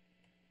 Friday.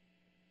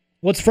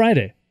 What's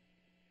Friday?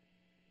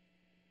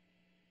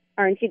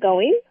 Aren't you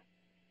going?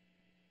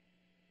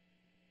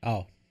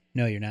 Oh,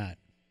 no, you're not.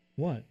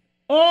 What?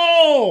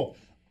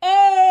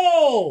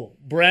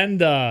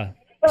 Brenda.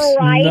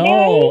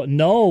 Friday?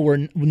 No,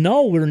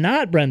 we're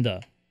not,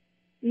 Brenda.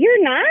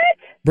 You're not?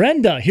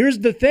 Brenda, here's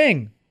the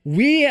thing.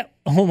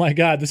 Oh my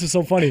God, this is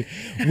so funny.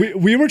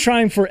 we were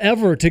trying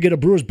forever to get a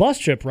Brewers bus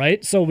trip,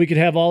 right? So we could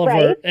have all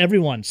of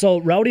everyone. So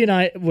Rowdy and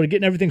I were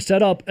getting everything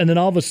set up, and then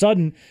all of a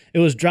sudden it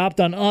was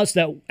dropped on us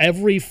that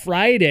every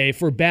Friday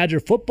for Badger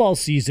football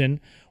season,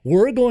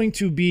 we're going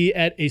to be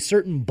at a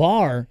certain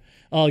bar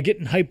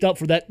getting hyped up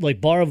for that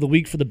bar of the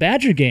week for the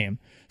Badger game.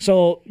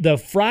 So the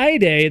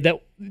Friday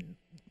that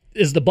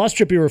is the bus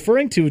trip you're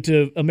referring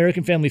to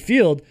American Family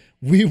Field,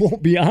 we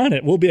won't be on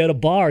it. We'll be at a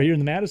bar here in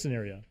the Madison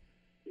area.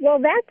 Well,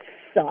 that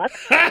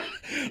sucks.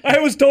 I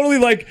was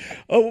totally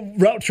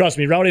trust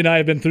me, Rowdy and I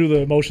have been through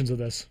the motions of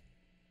this.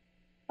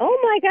 Oh,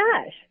 my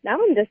gosh. Now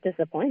I'm just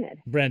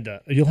disappointed. Brenda,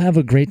 you'll have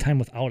a great time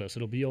without us.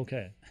 It'll be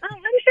okay. Oh,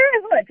 I'm sure I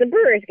will. It's a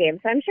Brewers game,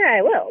 so I'm sure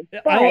I will.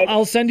 But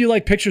I'll send you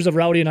pictures of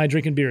Rowdy and I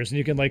drinking beers, and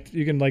you can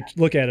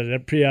look at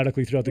it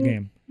periodically throughout the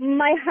game.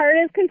 My heart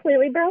is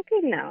completely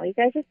broken now. You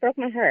guys just broke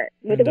my heart.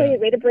 Way to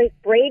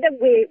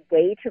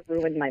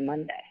ruin my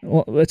Monday.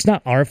 Well, it's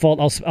not our fault.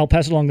 I'll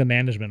pass it along to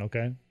management,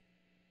 okay?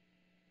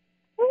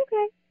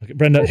 Okay,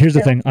 Brenda, here's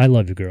the thing. I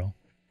love you, girl.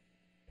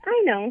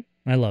 I know.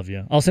 I love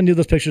you. I'll send you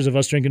those pictures of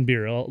us drinking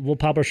beer. We'll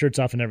pop our shirts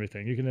off and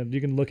everything.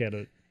 You can look at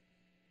it.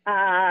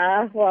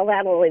 Well,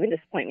 that will even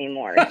disappoint me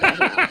more.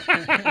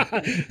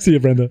 So. See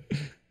you, Brenda.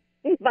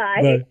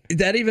 Bye.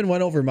 That even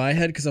went over my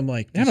head because I'm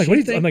like, does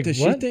she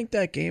think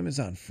that game is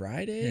on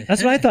Friday?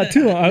 That's what I thought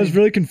too. I was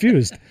really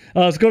confused.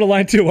 Let's go to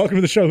line 2. Welcome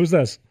to the show. Who's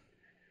this?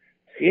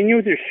 Seeing you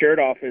with your shirt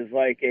off is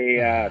like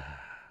a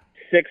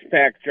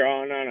 6-pack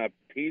drawn on a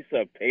piece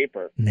of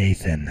paper.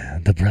 Nathan,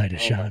 the bride of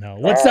Shawano.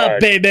 What's up,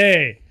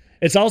 baby?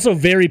 It's also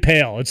very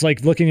pale. It's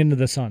like looking into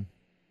the sun.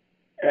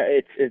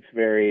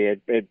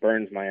 It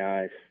burns my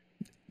eyes.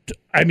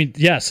 I mean,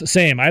 yes,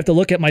 same. I have to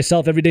look at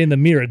myself every day in the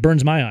mirror. It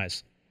burns my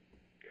eyes.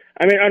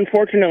 I mean,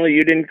 unfortunately,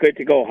 you didn't get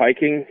to go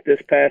hiking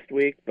this past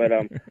week, but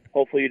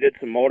hopefully you did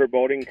some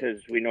motorboating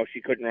because we know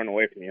she couldn't run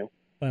away from you.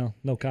 Well,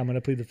 no comment.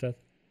 I plead the fifth.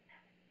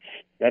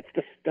 That's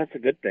a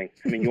good thing.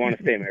 I mean, you want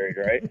to stay married,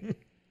 right?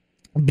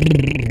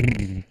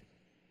 The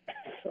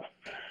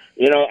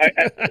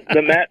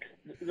Mets.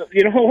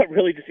 You know what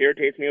really just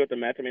irritates me with the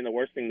Mets? I mean, the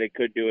worst thing they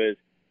could do is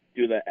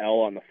do the L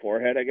on the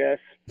forehead, I guess.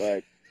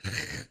 But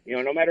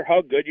no matter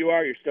how good you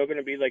are, you're still going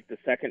to be like the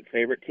second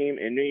favorite team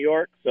in New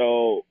York.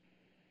 So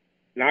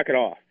knock it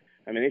off.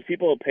 I mean, these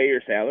people will pay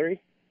your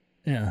salary.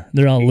 Yeah,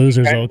 they're all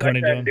losers, though,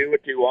 according to them. Do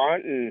what you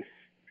want and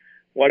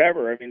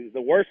whatever. I mean,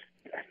 the worst.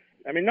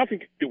 I mean, nothing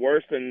could be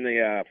worse than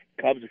the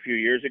Cubs a few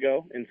years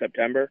ago in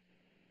September.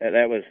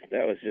 That was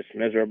just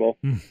miserable.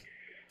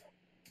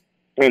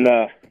 And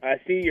I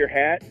see your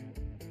hat,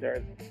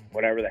 or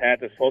whatever the hat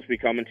that's supposed to be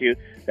coming to you.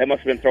 That must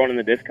have been thrown in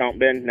the discount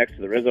bin next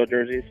to the Rizzo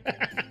jerseys.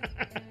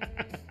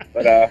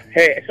 But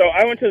hey, so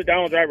I went to the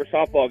Donald Driver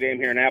softball game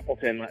here in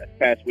Appleton last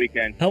past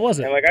weekend. How was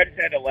it? And I just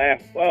had to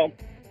laugh. Well,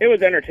 it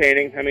was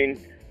entertaining. I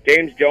mean,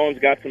 James Jones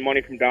got some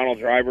money from Donald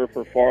Driver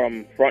for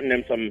fronting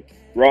him some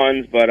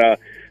runs, but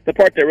the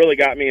part that really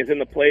got me is in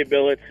the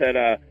playbill. It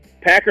said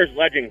Packers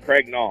legend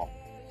Craig Nall.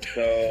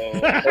 So,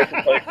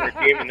 person plays for a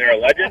team and they're a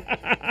legend.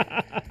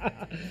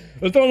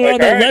 They're throwing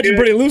around that legend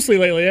pretty loosely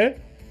lately, eh?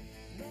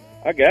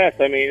 I guess.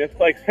 I mean, it's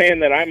like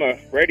saying that I'm a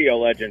radio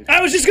legend.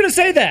 I was just going to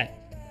say that.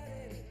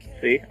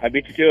 See, I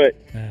beat you to it.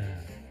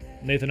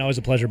 Nathan, always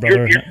a pleasure,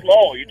 brother. You're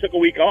slow. You took a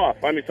week off.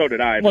 I mean, so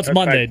did I. Well, it's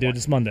Monday, dude.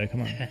 It's Monday.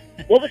 Come on.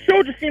 Well, the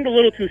show just seemed a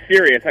little too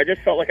serious. I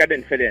just felt like I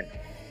didn't fit in.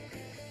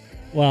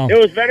 Well, it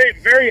was very,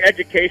 very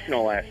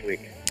educational last week.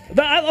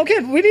 Okay,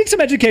 we need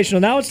some educational.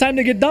 Now it's time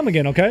to get dumb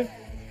again, okay?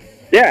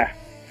 Yeah.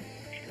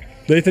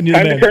 Nathan, you're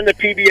the man. Time to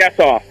turn the PBS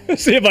off.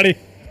 See you, buddy.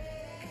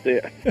 See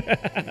ya.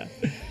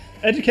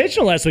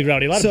 Educational last week,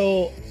 Rowdy.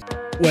 So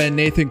when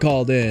Nathan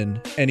called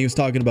in and he was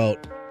talking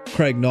about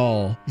Craig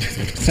Nall,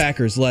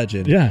 Packers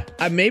legend. Yeah.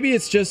 Maybe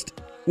it's just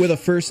with a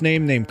first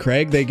name named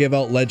Craig, they give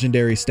out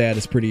legendary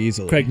status pretty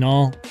easily. Craig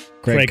Nall,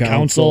 Craig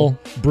Counsell,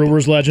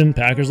 Brewers legend,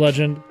 Packers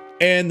legend.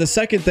 And the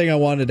second thing I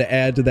wanted to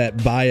add to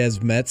that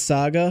Baez Mets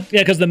saga.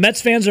 Yeah, because the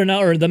Mets fans are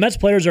now, or the Mets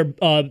players are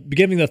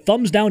giving the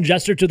thumbs down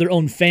gesture to their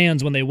own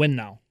fans when they win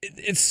now.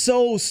 It's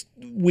so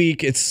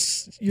weak.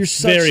 You're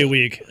very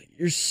weak.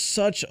 You're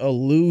such a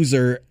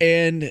loser,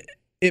 and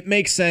it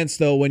makes sense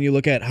though when you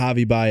look at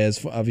Javi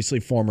Baez, obviously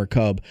former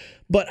Cub.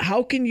 But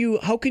how can you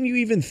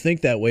even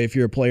think that way if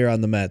you're a player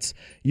on the Mets?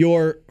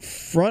 Your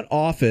front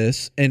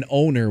office and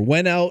owner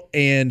went out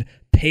and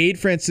paid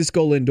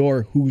Francisco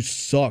Lindor, who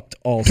sucked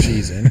all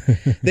season.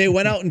 They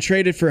went out and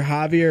traded for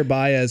Javier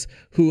Baez,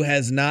 who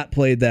has not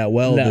played that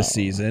well this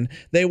season.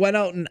 They went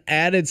out and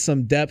added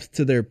some depth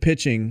to their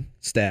pitching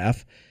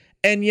staff,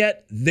 and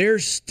yet they're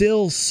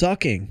still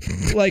sucking.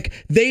 Like,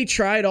 they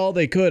tried all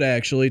they could,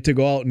 actually, to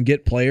go out and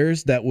get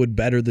players that would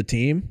better the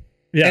team.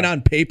 Yeah. And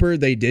on paper,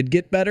 they did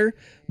get better,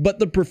 but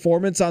the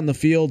performance on the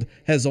field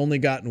has only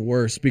gotten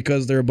worse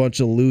because they're a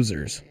bunch of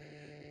losers.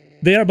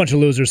 They are a bunch of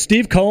losers.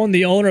 Steve Cohen,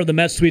 the owner of the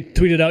Mets,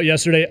 tweeted out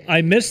yesterday,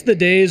 "I miss the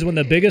days when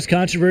the biggest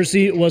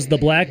controversy was the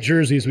black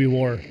jerseys we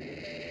wore.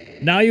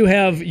 Now you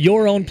have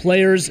your own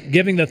players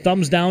giving the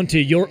thumbs down to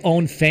your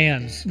own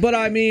fans." But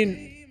I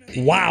mean,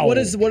 wow. What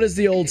is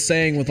the old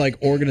saying with like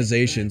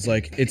organizations?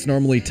 Like, it's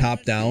normally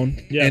top down,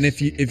 yes. And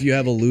if you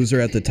have a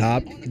loser at the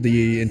top,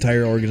 the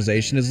entire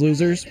organization is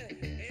losers.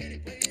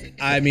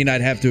 I mean,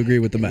 I'd have to agree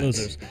with the Mets.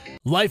 Losers.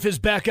 Life is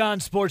back on,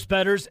 sports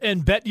bettors,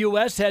 and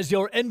BetUS has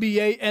your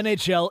NBA,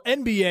 NHL,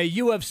 NBA,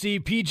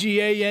 UFC,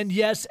 PGA, and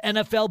yes,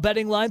 NFL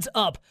betting lines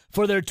up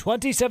for their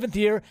 27th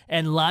year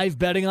and live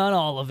betting on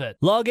all of it.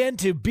 Log in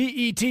to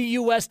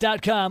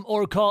betus.com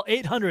or call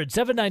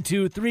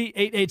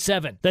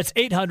 800-792-3887. That's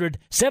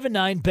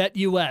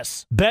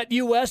 800-79-BET-US.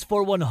 BetUS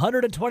for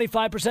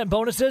 125%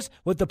 bonuses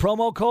with the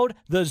promo code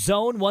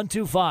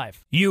THEZONE125.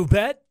 You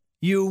bet,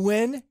 you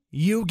win,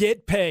 you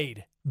get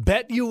paid.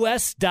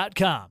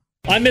 BetUS.com.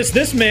 I missed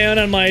this man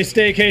on my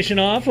staycation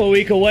off a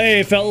week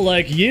away. Felt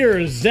like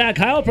years. Zach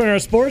Heilprin, our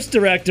sports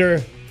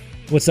director.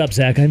 What's up,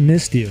 Zach? I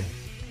missed you.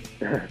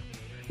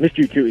 Missed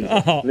you too.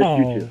 Oh, missed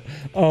you too.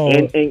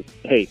 And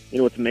hey, you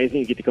know what's amazing?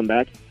 You get to come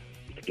back.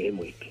 It's game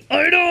week.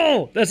 I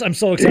know. I'm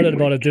so excited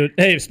about it, dude.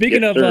 Hey,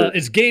 speaking of,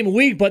 it's game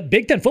week, but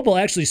Big Ten football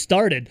actually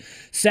started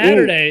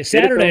Saturday.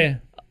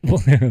 Well,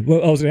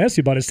 I was going to ask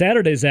you about it.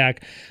 Saturday,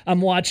 Zach,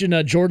 I'm watching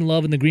Jordan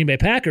Love and the Green Bay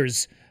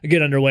Packers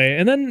get underway.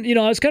 And then,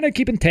 I was kind of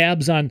keeping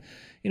tabs on,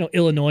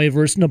 Illinois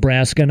versus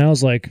Nebraska. And I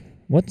was like,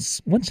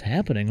 what's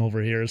happening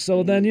over here?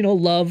 So then,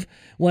 Love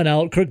went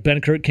out. Kirk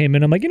Benkert came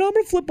in. I'm like, I'm going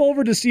to flip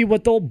over to see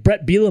what the old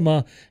Brett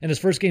Bielema in his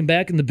first game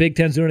back in the Big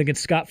Ten's doing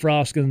against Scott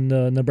Frost and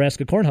the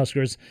Nebraska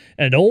Cornhuskers.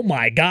 And oh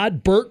my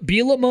God, Bert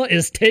Bielema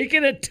is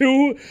taking it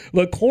to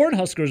the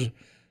Cornhuskers.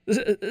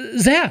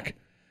 Zach,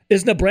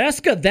 is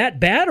Nebraska that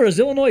bad, or is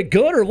Illinois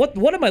good, or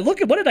what am I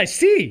looking? What did I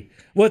see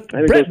with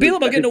Brett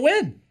Bielema getting a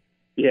win?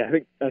 Yeah,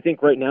 I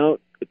think right now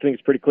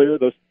it's pretty clear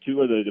those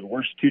two are the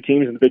worst two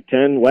teams in the Big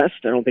Ten West.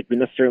 I don't think we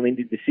necessarily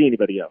need to see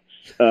anybody else.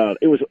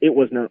 It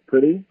was not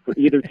pretty for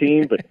either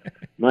team, but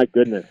my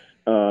goodness,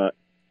 Scott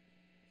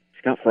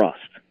Frost.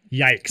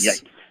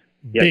 Yikes.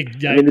 Big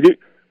yikes.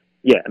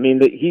 I mean,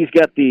 he's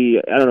got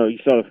I don't know, you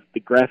saw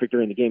the graphic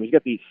during the game. He's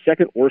got the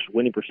second worst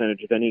winning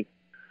percentage of any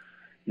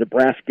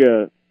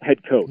Nebraska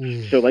head coach.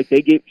 So they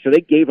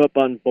gave up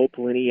on Bo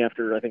Pelini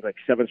after I think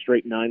 7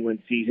 straight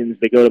 9-win seasons.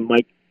 They go to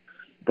Mike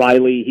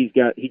Riley. He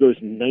goes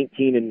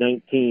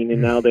 19-19,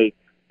 and now they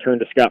turn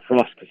to Scott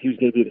Frost because he was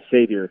going to be the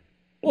savior.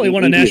 Well, he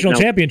won a national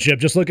championship.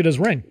 Just look at his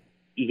ring.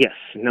 Yes.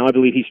 Now I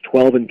believe he's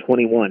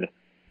 12-21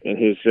 in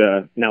his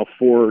now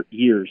 4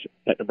 years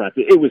at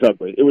Nebraska. It was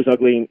ugly. It was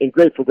ugly and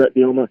great for Brett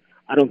Bielema.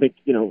 I don't think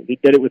he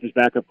did it with his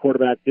backup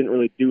quarterback. Didn't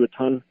really do a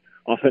ton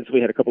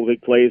offensively. Had a couple of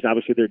big plays.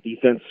 Obviously, their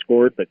defense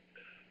scored, but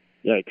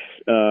yikes.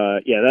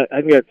 I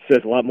think that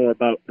says a lot more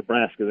about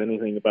Nebraska than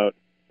anything about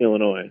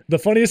Illinois. The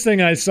funniest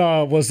thing I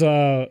saw was,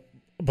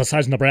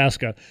 besides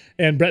Nebraska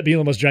and Brett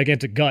Bielema's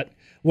gigantic gut,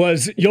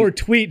 was your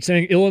tweet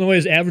saying Illinois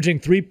is averaging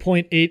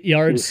 3.8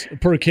 yards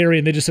per carry,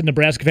 and they just said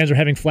Nebraska fans are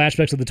having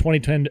flashbacks of the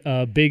 2010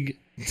 Big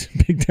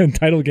Ten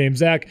title game.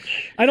 Zach,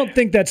 I don't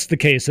think that's the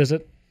case, is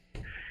it?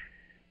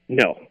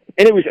 No.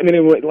 And I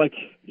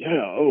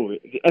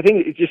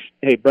think it's just,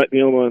 hey, Brett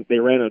Bielema, they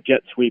ran a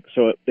jet sweep,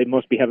 so they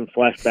must be having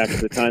flashbacks at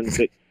the time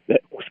that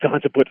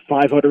Wisconsin put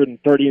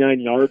 539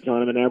 yards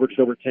on him and averaged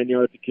over 10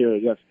 yards a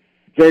carry. Yes.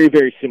 Very,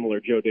 very similar,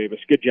 Joe Davis.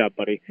 Good job,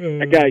 buddy.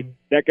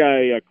 That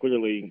guy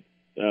clearly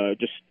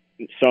just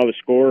saw the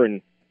score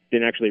and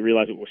didn't actually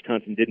realize what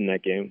Wisconsin did in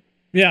that game.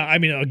 Yeah, I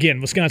mean, again,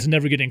 Wisconsin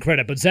never getting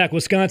credit. But, Zach,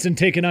 Wisconsin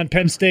taking on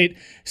Penn State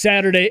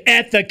Saturday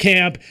at the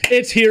camp.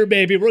 It's here,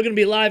 baby. We're going to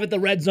be live at the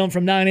Red Zone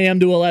from 9 a.m.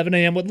 to 11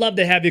 a.m. Would love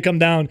to have you come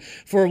down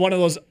for one of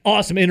those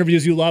awesome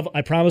interviews you love.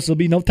 I promise there'll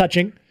be no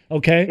touching,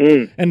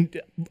 okay? And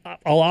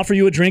I'll offer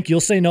you a drink.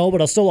 You'll say no, but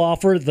I'll still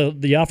offer.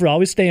 The offer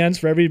always stands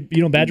for every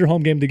Badger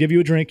home game to give you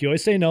a drink. You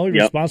always say no.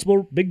 You're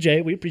responsible. Big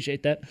J, we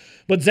appreciate that.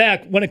 But,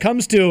 Zach, when it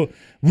comes to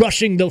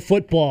rushing the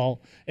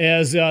football,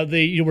 as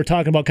you were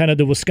talking about kind of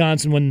the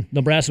Wisconsin when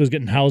Nebraska was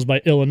getting housed by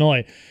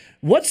Illinois,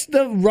 What's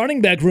the running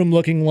back room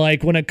looking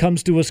like when it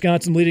comes to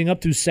Wisconsin leading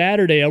up to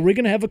Saturday? Are we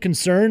going to have a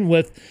concern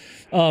with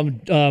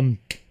Jalen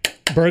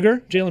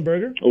Berger? Jalen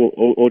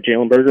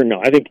Berger?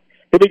 No, I think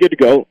he'll be good to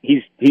go.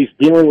 He's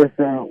dealing with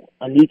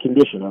a knee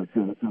condition.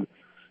 It's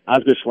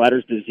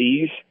Osgood-Schlatters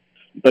disease,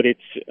 but it's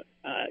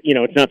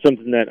it's not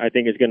something that I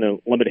think is going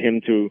to limit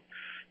him to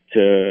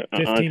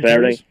on Saturday.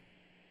 Carries?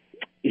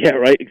 Yeah,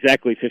 right.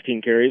 Exactly,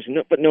 15 carries.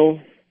 No, but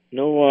no.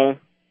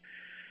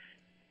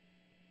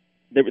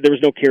 There was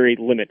no carry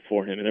limit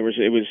for him, and there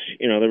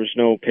was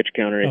no pitch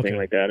count or anything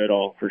like that at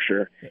all, for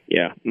sure.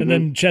 Yeah. And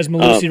then Chez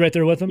Mellusi right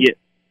there with him? Yeah,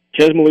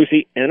 Chez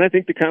Mellusi, and I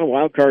think the kind of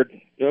wild card,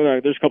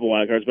 there's a couple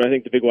wild cards, but I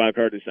think the big wild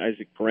card is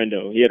Isaac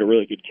Parendo. He had a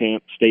really good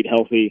camp, stayed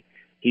healthy.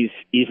 He's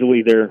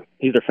easily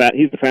he's the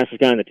fastest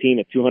guy on the team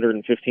at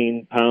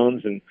 215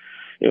 pounds, and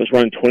was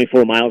running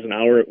 24 miles an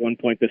hour at one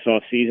point this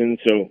off season.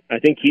 So I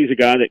think he's a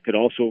guy that could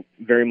also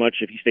very much,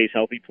 if he stays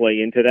healthy,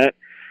 play into that.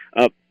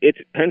 It's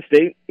Penn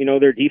State,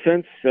 their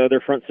defense, their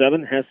front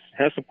seven has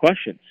some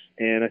questions.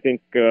 And I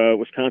think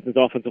Wisconsin's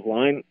offensive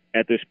line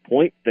at this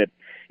point that,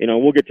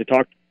 we'll get to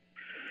talk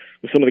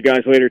with some of the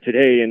guys later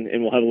today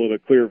and we'll have a little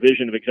bit clearer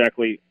vision of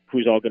exactly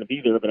who's all going to be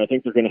there. But I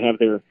think they're going to have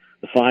the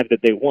five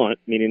that they want,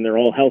 meaning they're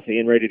all healthy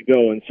and ready to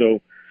go. And so,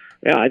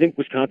 yeah, I think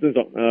Wisconsin's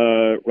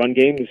run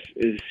game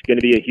is going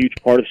to be a huge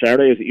part of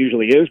Saturday, as it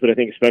usually is. But I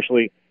think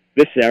especially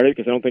this Saturday,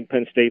 because I don't think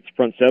Penn State's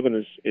front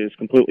seven is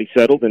completely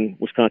settled, and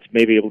Wisconsin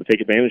may be able to take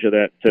advantage of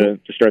that to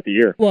start the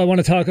year. Well, I want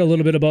to talk a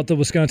little bit about the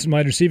Wisconsin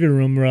wide receiver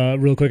room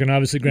real quick, and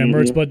obviously Graham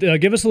Mertz, but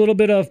give us a little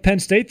bit of Penn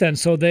State then.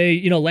 So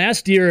they,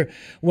 last year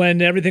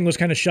when everything was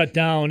kind of shut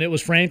down, it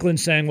was Franklin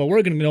saying, well,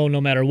 we're going to go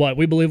no matter what.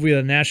 We believe we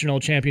have a national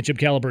championship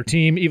caliber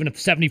team. Even if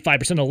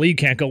 75% of the league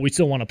can't go, we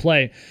still want to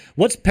play.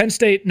 What's Penn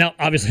State? Now,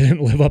 obviously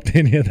didn't live up to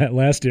any of that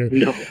last year.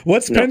 No.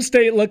 What's Penn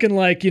State looking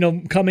like,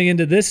 coming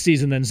into this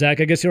season then,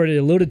 Zach? I guess you already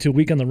alluded to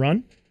week on the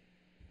run.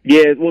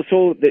 Yeah, well,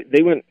 so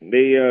they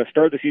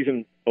started the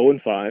season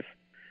 0-5,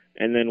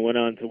 and then went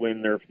on to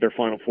win their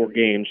final four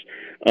games.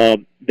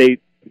 They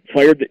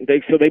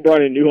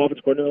brought in a new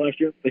offensive coordinator last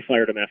year. They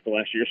fired him after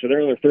last year, so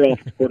they're their third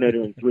offensive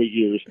coordinator in 3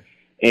 years.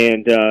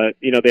 And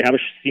they have a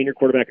senior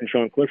quarterback in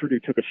Sean Clifford who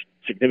took a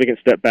significant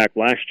step back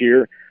last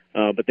year,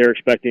 but they're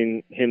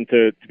expecting him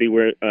to be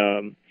where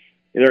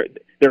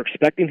they're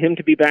expecting him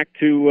to be back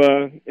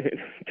to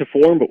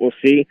form, but we'll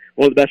see.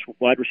 One of the best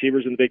wide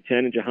receivers in the Big Ten,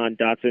 and Jahan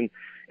Dotson.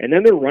 And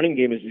then their running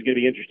game is going to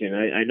be interesting.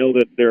 I know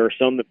that there are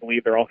some that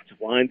believe their offensive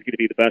line is going to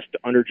be the best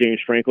under James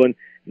Franklin.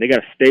 And they got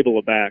a stable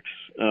of backs.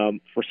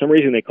 For some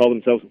reason, they call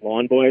themselves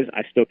Lawn Boys.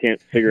 I still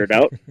can't figure it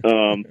out.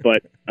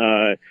 But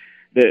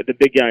the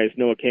big guy is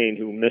Noah Kane,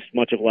 who missed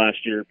much of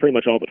last year, pretty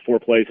much all but 4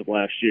 plays of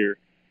last year.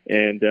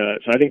 And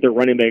so I think their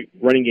running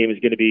game is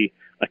going to be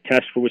a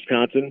test for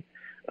Wisconsin.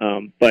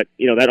 But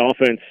that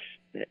offense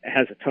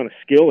has a ton of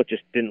skill. It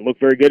just didn't look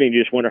very good, and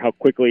you just wonder how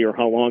quickly or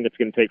how long it's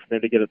going to take for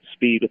them to get up to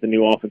speed with the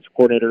new offensive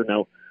coordinator.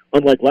 Now,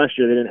 unlike last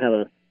year,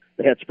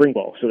 they had spring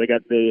ball, so they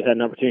had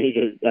an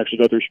opportunity to actually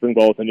go through spring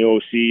ball with a new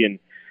OC and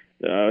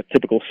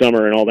typical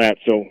summer and all that.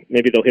 So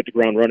maybe they'll hit the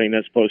ground running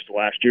as opposed to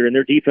last year. And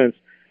their defense,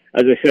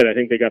 as I said, I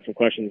think they got some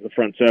questions in the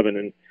front seven,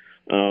 and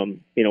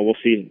we'll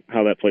see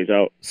how that plays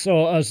out.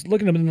 So I was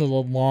looking up into the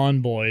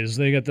Lawn Boys.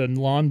 They got the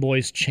Lawn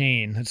Boys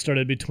chain that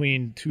started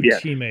between two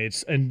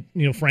teammates, and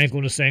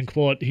Franklin was saying,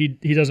 "quote he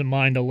doesn't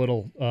mind a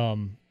little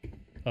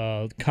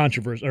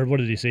controversy, or what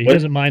did he say? He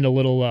doesn't mind a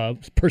little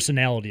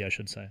personality, I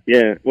should say."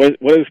 Yeah. What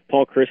does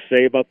Paul Chryst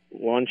say about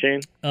lawn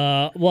chain?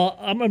 Well,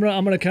 I'm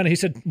gonna kind of. He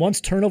said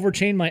once turnover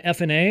chained my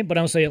effing A, but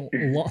I'm gonna say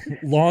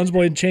Lawns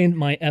Boy chained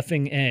my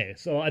effing A.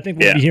 So I think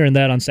we'll be hearing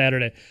that on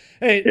Saturday.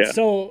 Hey,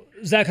 so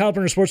Zach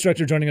Halpern, sports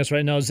director, joining us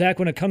right now. Zach,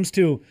 when it comes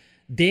to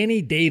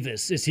Danny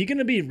Davis, is he going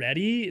to be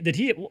ready?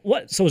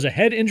 So is a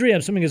head injury? I'm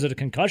assuming is it a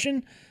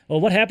concussion?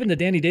 Well, what happened to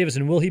Danny Davis,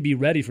 and will he be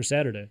ready for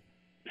Saturday?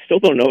 Still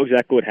don't know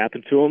exactly what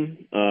happened to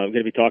him. I'm going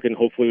to be talking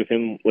hopefully with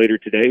him later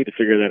today to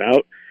figure that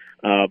out.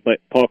 But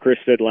Paul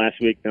Chryst said last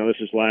week, now this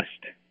was last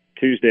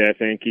Tuesday, I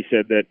think, he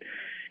said that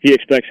he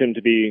expects him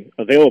to be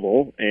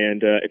available,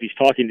 and if he's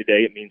talking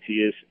today, it means he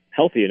is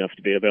healthy enough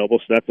to be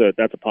available. So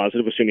that's a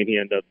positive, assuming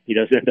he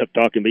does end up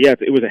talking. But yeah,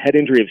 it was a head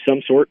injury of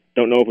some sort.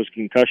 Don't know if it was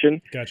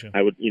concussion. Gotcha.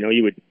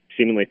 You would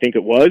seemingly think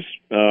it was.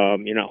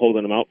 You're not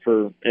holding him out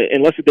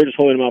unless they're just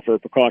holding him out for a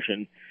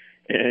precaution,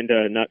 and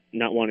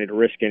not wanting to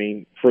risk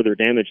any further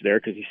damage there,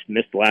 because he's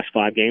missed the last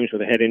 5 games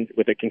with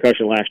a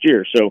concussion last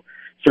year. So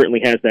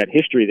certainly has that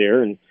history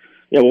there, and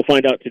we'll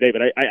find out today.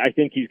 But I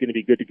think he's going to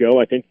be good to go.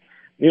 I think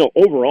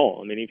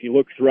overall, I mean, if you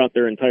look throughout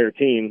their entire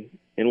team,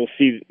 and we'll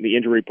see the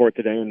injury report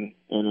today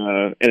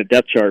and a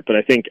depth chart, but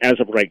I think as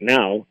of right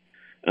now,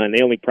 and they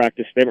haven't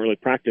really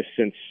practiced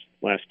since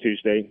last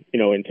Tuesday,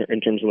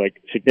 in terms of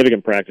like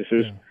significant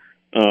practices.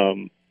 Yeah.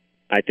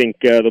 I think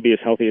they'll be as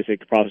healthy as they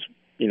could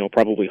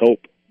probably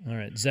hope. All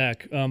right,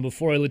 Zach,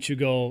 before I let you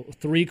go,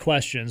 3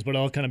 questions, but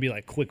I'll kind of be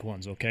like quick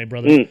ones, okay,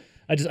 brother?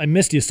 I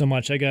missed you so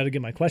much, I got to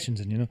get my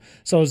questions in,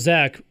 So,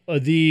 Zach,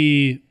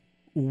 the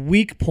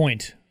weak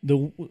point,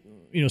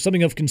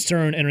 something of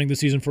concern entering the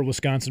season for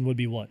Wisconsin would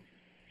be what?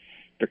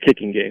 Their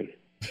kicking game.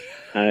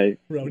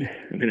 Maybe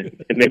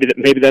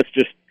that's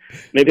just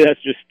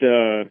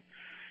the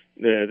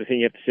thing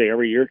you have to say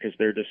every year because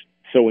they're just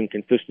so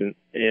inconsistent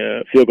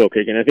field goal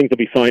kicking. I think they'll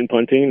be fine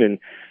punting, and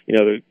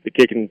the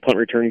kick and punt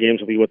return games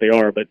will be what they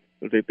are. But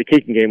the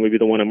kicking game would be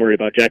the one I'm worried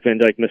about. Jack Van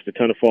Dyke missed a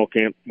ton of fall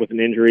camp with an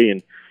injury,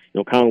 and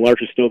Colin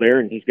Larch is still there,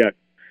 and he's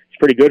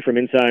pretty good from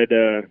inside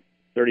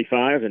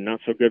 35 and not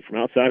so good from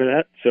outside of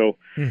that. So.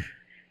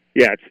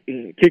 Yeah,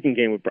 kicking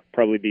game would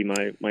probably be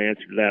my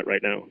answer to that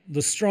right now.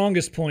 The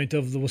strongest point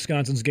of the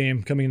Wisconsin's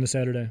game coming into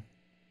Saturday?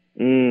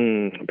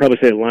 I'd probably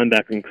say the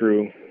linebacking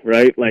crew,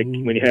 right? Like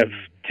when you have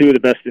two of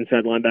the best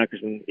inside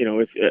linebackers, and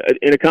if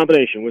in a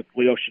combination with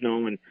Leo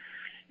Chenal and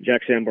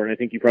Jack Sanborn, I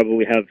think you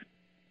probably have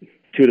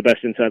two of the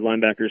best inside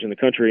linebackers in the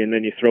country, and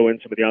then you throw in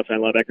some of the outside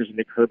linebackers,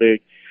 Nick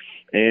Herbig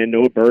and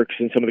Noah Burks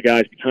and some of the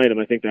guys behind him.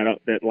 I think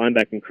that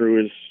linebacking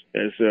crew is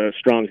as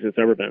strong as it's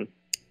ever been.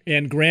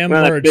 And Graham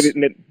Mertz.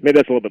 Maybe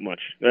that's a little bit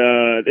much.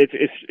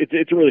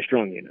 It's a really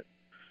strong unit.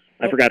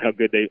 I forgot how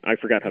good they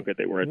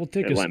were. We'll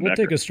take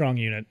a strong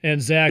unit.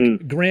 And Zach,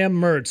 Graham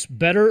Mertz,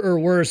 better or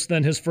worse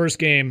than his first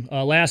game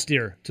last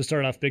year to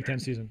start off Big Ten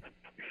season?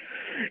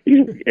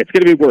 It's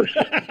going to be worse.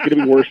 It's going to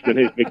be worse than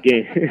his big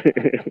game.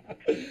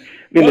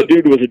 The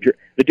dude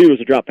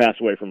was a drop pass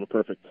away from a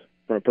perfect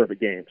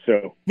game.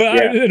 So, but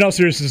yeah. In all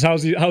seriousness,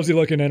 how's he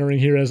looking entering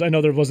here? As I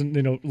know there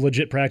wasn't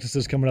legit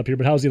practices coming up here,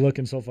 but how's he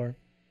looking so far?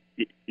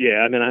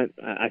 Yeah, I mean,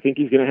 I think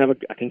he's going to have a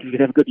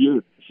good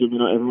year.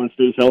 Assuming everyone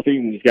stays healthy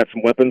and he's got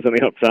some weapons on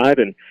the outside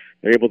and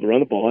they're able to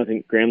run the ball. I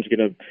think Graham's going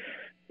to.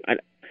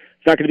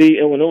 It's not going to be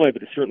Illinois,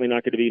 but it's certainly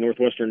not going to be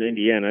Northwestern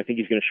Indiana. I think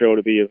he's going to show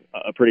to be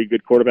a pretty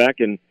good quarterback,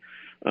 and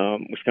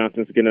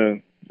Wisconsin's going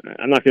to.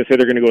 I'm not going to say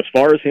they're going to go as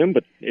far as him,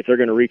 but if they're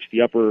going to reach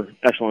the upper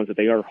echelons that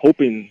they are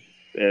hoping,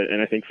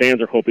 and I think fans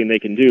are hoping they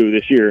can do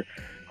this year,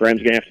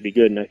 Graham's going to have to be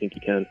good, and I think he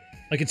can.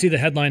 I can see the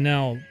headline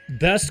now.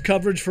 Best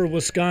coverage for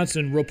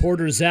Wisconsin.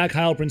 Reporter Zach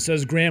Heilprin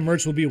says Graham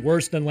Mertz will be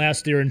worse than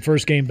last year in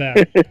first game back.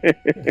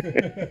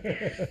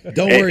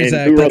 Don't worry,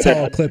 Zach. That's how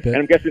I'll clip it.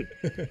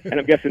 And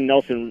I'm guessing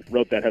Nelson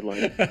wrote that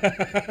headline.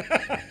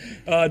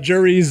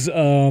 Jury's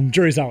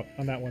out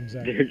on that one,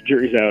 Zach.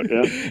 Jury's out.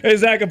 Yeah. Hey,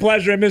 Zach, a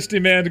pleasure. I missed you,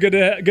 man. Good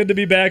to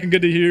be back and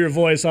good to hear your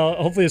voice.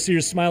 Hopefully, I'll see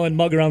your smiling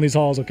mug around these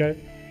halls. Okay.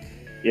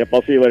 Yep.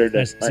 I'll see you later.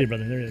 Nice to see you,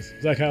 brother. There he is.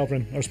 Zach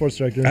Heilprin, our sports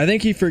director. I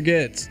think he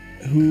forgets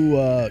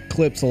who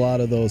clips a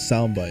lot of those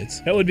sound bites.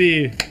 That would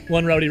be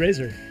one Rowdy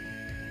Razor.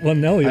 One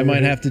Nelly. I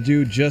might have to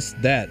do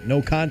just that.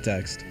 No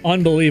context.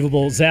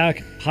 Unbelievable.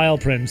 Zach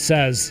Heilprin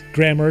says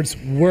Graham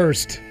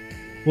Mertz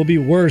will be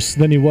worse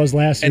than he was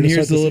last year. And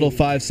here's the little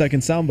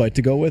 5-second soundbite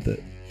to go with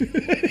it.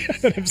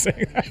 That's what I'm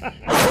saying.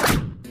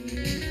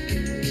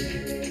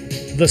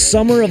 The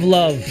summer of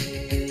love.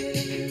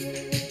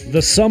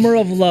 The summer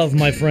of love,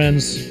 my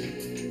friends.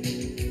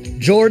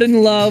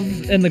 Jordan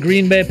Love and the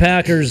Green Bay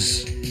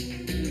Packers.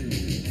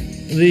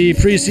 The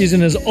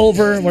preseason is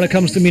over when it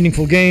comes to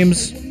meaningful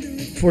games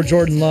for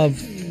Jordan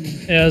Love,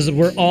 as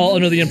we're all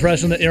under the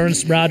impression that Aaron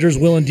Rodgers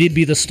will indeed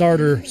be the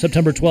starter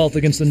September 12th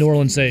against the New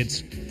Orleans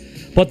Saints.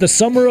 But the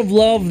summer of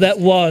love that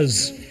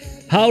was,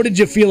 how did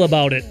you feel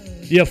about it?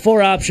 You have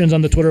 4 options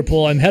on the Twitter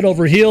poll. I'm head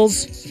over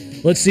heels.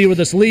 Let's see where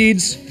this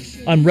leads.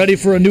 I'm ready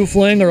for a new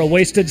fling or a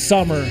wasted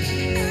summer.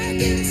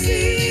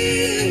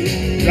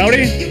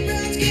 Rowdy?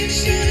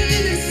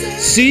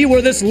 See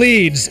where this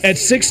leads at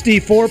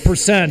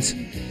 64%.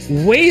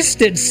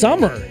 Wasted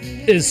summer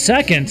is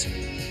second.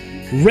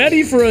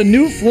 Ready for a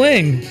new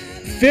fling,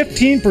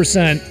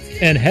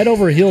 15%. And head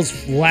over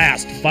heels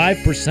last,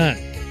 5%.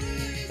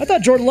 I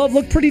thought Jordan Love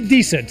looked pretty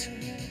decent,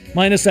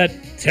 minus that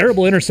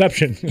terrible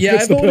interception. Yeah,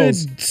 I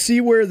voted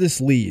see where this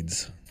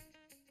leads.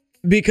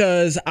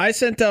 Because I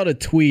sent out a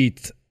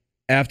tweet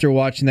after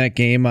watching that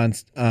game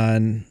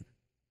on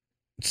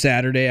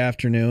Saturday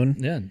afternoon.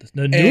 Yeah,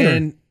 the nooner.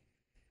 And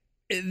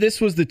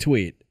this was the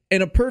tweet.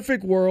 In a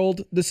perfect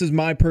world, this is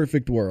my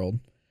perfect world.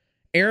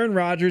 Aaron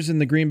Rodgers and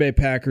the Green Bay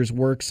Packers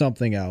work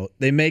something out.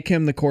 They make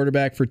him the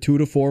quarterback for 2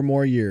 to 4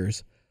 more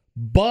years.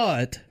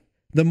 But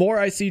the more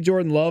I see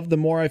Jordan Love, the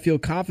more I feel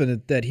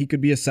confident that he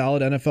could be a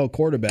solid NFL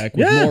quarterback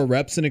with more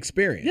reps and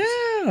experience.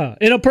 Yeah.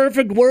 In a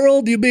perfect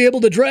world, you'd be able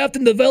to draft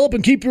and develop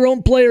and keep your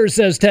own players,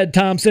 says Ted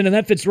Thompson. And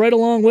that fits right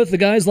along with the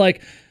guys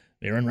like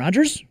Aaron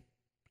Rodgers.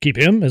 Keep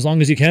him as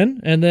long as you can.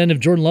 And then if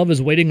Jordan Love is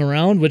waiting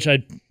around,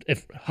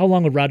 how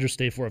long would Rodgers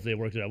stay for if they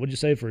worked it out? What'd you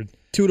say for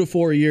 2 to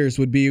 4 years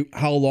would be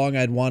how long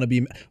I'd want to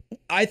be.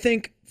 I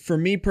think for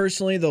me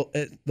personally,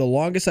 the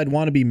longest I'd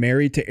want to be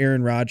married to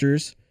Aaron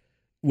Rodgers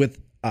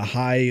with a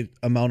high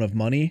amount of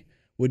money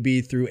would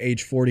be through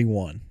age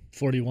 41.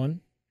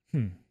 41?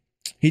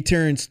 He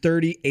turns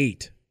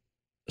 38.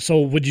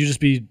 So would you just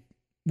be?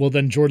 Well,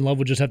 then Jordan Love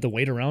would just have to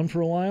wait around for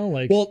a while?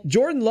 Well,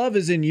 Jordan Love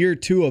is in year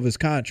 2 of his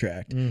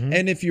contract. Mm-hmm.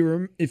 And if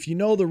you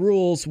know the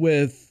rules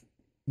with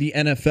the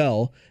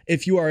NFL,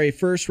 if you are a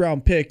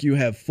first-round pick, you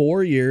have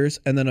 4 years,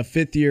 and then a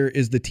 5th year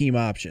is the team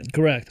option.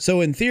 Correct.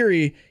 So in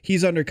theory,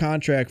 he's under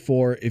contract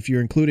for, if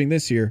you're including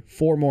this year,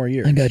 4 more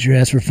years. I got your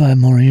ass for 5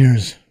 more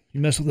years. You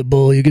mess with the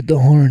bull, you get the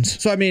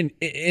horns. So I mean,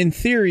 in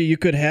theory, you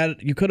could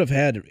have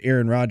had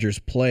Aaron Rodgers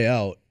play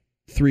out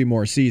 3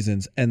 more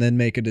seasons and then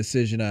make a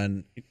decision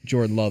on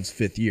Jordan Love's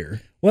 5th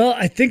year. Well,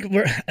 I think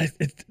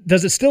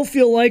does it still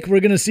feel like we're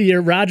going to see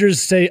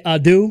Rodgers say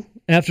adieu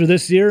after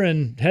this year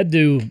and head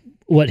to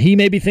what he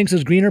maybe thinks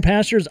is greener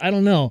pastures? I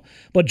don't know.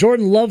 But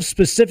Jordan Love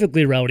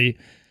specifically, Rowdy,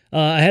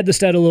 I had the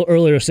stat a little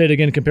earlier, say it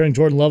again, comparing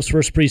Jordan Love's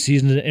first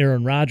preseason to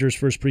Aaron Rodgers'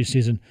 first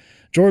preseason.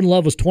 Jordan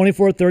Love was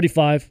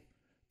 24-35,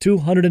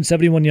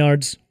 271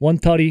 yards, 1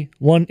 tutty,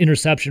 1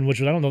 interception, which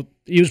was, I don't know,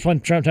 he was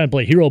trying to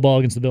play hero ball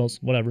against the Bills,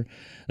 whatever.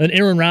 And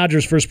Aaron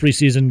Rodgers' first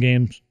preseason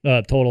games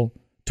total,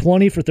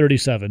 20 for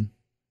 37,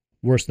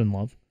 worse than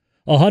Love.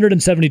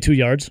 172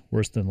 yards,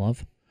 worse than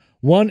Love.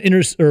 1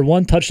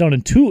 touchdown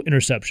and 2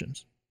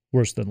 interceptions,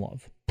 worse than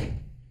Love.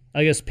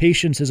 I guess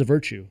patience is a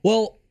virtue.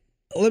 Well,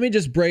 let me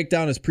just break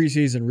down his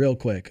preseason real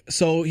quick.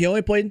 So he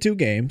only played in 2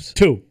 games.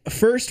 2.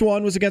 First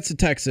one was against the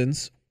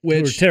Texans,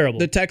 which were terrible.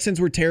 The Texans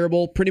were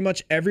terrible. Pretty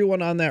much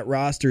everyone on that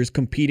roster is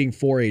competing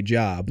for a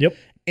job. Yep.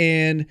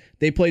 And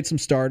they played some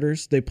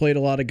starters. They played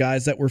a lot of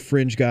guys that were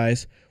fringe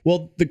guys.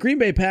 Well, the Green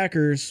Bay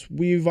Packers,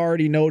 we've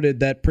already noted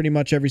that pretty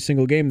much every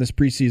single game this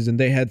preseason,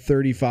 they had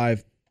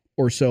 35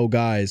 or so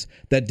guys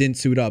that didn't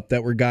suit up,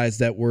 that were guys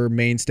that were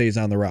mainstays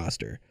on the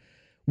roster.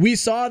 We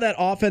saw that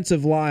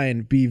offensive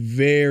line be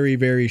very,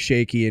 very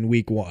shaky in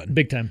week 1.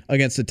 Big time.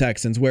 Against the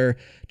Texans, where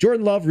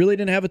Jordan Love really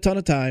didn't have a ton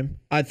of time.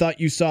 I thought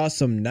you saw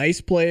some nice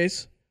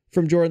plays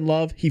from Jordan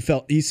Love. He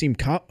seemed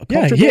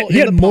comfortable in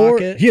the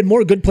pocket. He had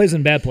more good plays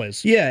than bad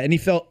plays. Yeah, and he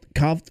felt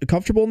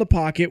comfortable in the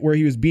pocket where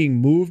he was being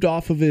moved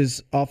off of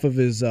his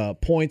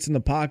points in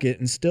the pocket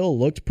and still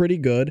looked pretty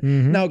good.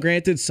 Mm-hmm. Now,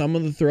 granted, some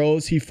of the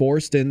throws he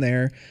forced in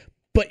there,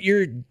 but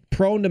you're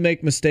prone to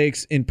make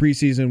mistakes in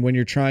preseason when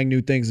you're trying new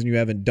things and you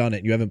haven't done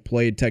it. You haven't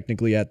played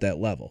technically at that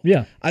level.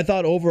 Yeah. I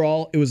thought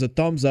overall it was a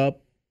thumbs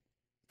up.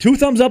 2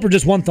 thumbs up or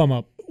just 1 thumb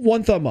up?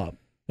 1 thumb up.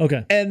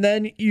 Okay. And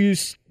then he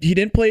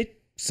didn't play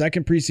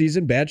second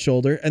preseason, bad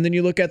shoulder. And then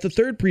you look at the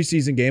 3rd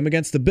preseason game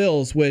against the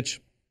Bills,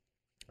 which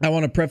I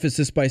want to preface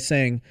this by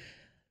saying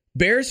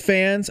Bears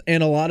fans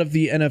and a lot of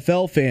the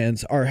NFL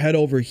fans are head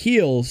over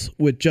heels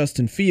with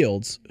Justin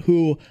Fields,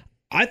 who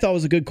I thought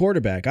was a good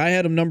quarterback. I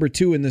had him number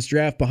 2 in this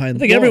draft behind. I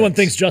think everyone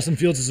thinks Justin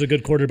Fields is a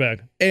good quarterback.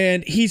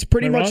 And he's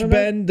pretty much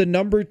been the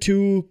number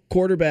 2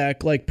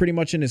 quarterback, like pretty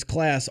much in his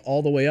class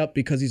all the way up,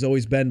 because he's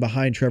always been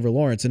behind Trevor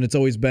Lawrence. And it's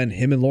always been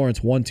him and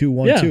Lawrence 1-2,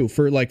 1-2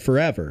 for like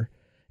forever.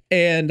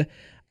 And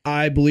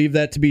I believe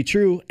that to be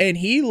true. And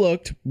he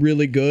looked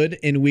really good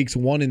in weeks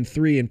 1 and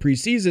 3 in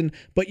preseason.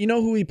 But you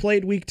know who he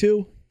played week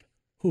 2?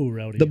 Who,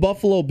 Rowdy? The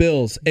Buffalo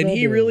Bills. And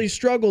he really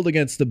struggled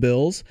against the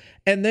Bills.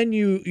 And then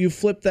you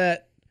flip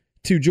that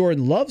to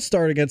Jordan Love's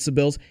start against the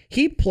Bills.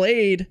 He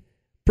played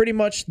pretty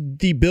much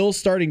the Bills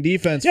starting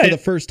defense for the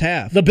first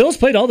half. The Bills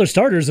played all their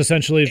starters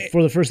essentially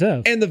for the first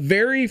half. And the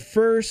very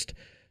first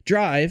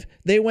drive,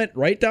 they went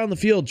right down the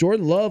field.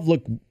 Jordan Love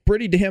looked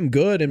pretty damn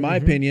good in my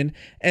opinion.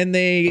 And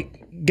they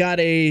got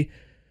a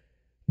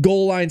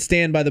goal line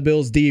stand by the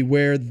Bills D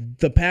where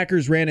the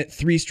Packers ran it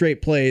 3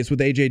 straight plays with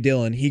A.J.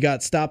 Dillon. He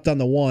got stopped on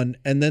the 1,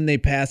 and then they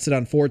passed it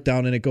on 4th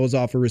down, and it goes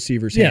off a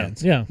receiver's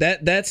hands. Yeah.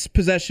 That's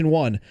possession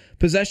 1.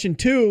 Possession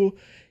 2,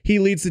 he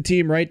leads the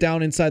team right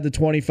down inside the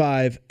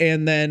 25,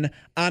 and then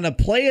on a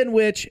play in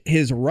which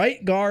his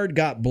right guard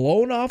got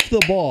blown off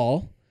the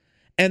ball,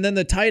 and then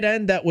the tight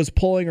end that was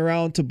pulling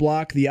around to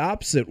block the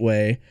opposite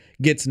way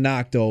gets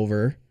knocked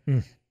over.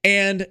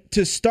 And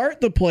to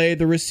start the play,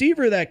 the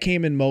receiver that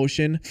came in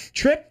motion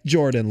tripped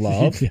Jordan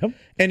Love,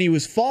 and he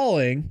was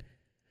falling.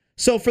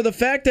 So for the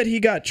fact that he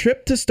got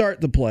tripped to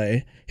start the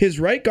play, his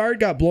right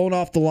guard got blown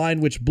off the line,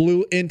 which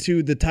blew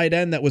into the tight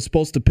end that was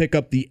supposed to pick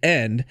up the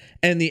end,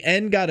 and the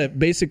end got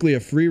basically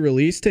a free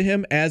release to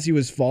him as he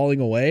was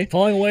falling away.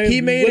 He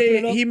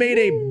made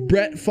a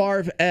Brett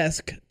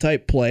Favre-esque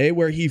type play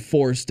where he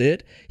forced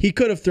it. He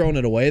could have thrown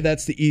it away.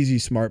 That's the easy,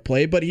 smart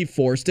play, but he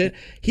forced it.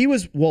 He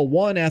was,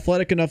 1,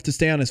 athletic enough to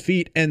stay on his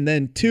feet, and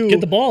then 2,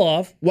 get the ball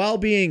off while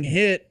being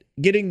hit,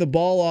 getting the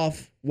ball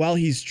off while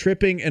he's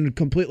tripping and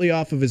completely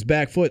off of his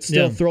back foot,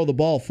 still throw the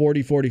ball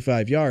 40,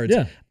 45 yards.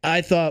 Yeah. I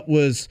thought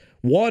was,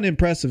 1,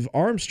 impressive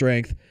arm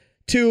strength.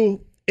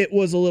 2, it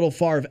was a little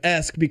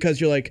Favre-esque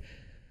because you're like,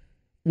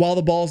 while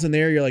the ball's in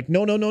there, you're like,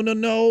 no,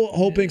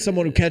 hoping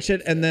someone would catch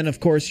it. And then, of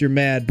course, you're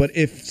mad. But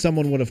if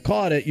someone would have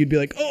caught it, you'd be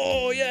like,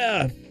 oh,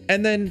 yeah.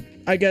 And then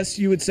I guess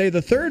you would say the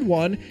 3rd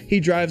one,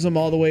 he drives them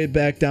all the way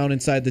back down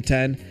inside the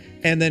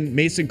 10. And then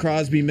Mason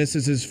Crosby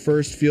misses his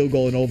first field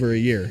goal in over a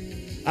year.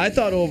 I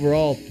thought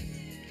overall,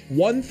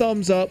 1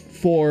 thumbs up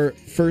for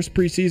first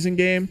preseason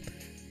game,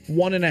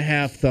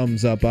 1.5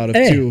 thumbs up out of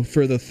 2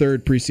 for the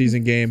 3rd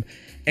preseason game.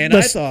 And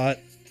I thought,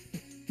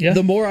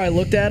 the more I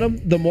looked at him,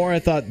 the more I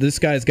thought this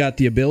guy's got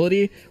the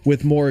ability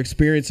with more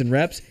experience and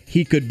reps.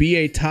 He could be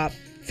a top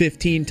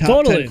 15,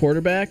 top 10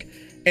 quarterback.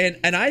 And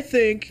I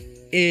think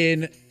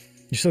in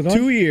You still going?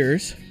 2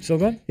 years. Still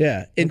going?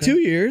 Yeah. In 2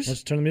 years.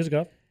 Let's turn the music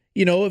off.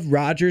 You know, if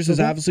Rodgers is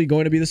obviously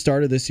going to be the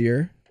starter this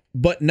year,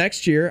 But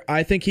next year,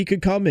 I think he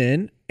could come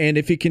in, and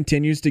if he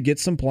continues to get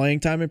some playing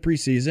time in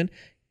preseason,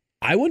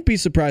 I wouldn't be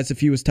surprised if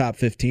he was top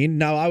 15.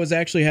 Now, I was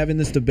actually having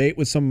this debate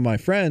with some of my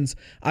friends.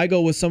 I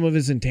go with some of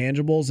his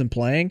intangibles and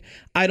playing.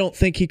 I don't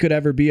think he could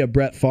ever be a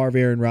Brett Favre,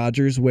 Aaron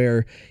Rodgers,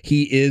 where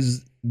he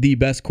is the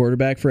best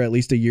quarterback for at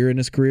least a year in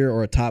his career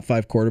or a top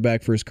 5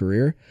 quarterback for his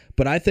career.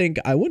 But I think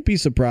I wouldn't be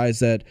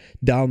surprised that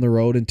down the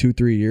road in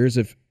 2-3 years,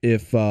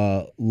 if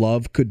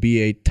Love could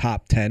be a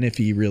top 10 if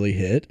he really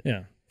hit.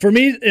 Yeah. For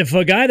me, if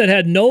a guy that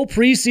had no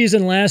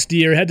preseason last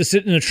year had to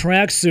sit in a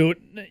tracksuit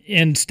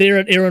and stare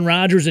at Aaron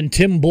Rodgers and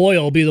Tim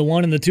Boyle, be the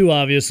one and the two,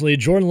 obviously,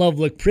 Jordan Love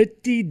looked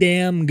pretty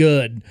damn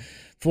good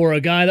for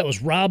a guy that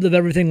was robbed of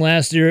everything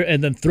last year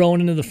and then thrown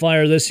into the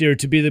fire this year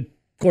to be the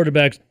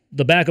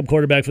backup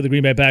quarterback for the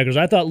Green Bay Packers.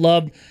 I thought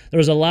Love, there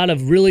was a lot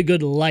of really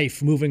good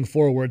life moving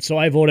forward. So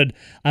I voted,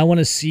 I want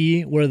to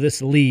see where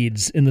this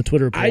leads in the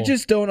Twitter poll. I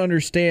just don't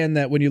understand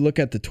that when you look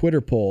at the Twitter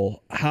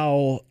poll,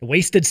 how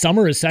wasted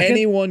summer is second.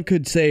 Anyone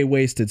could say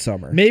wasted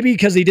summer. Maybe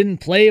because he didn't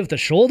play with a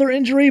shoulder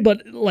injury,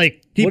 but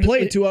he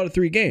played 2 out of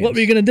 3 games. What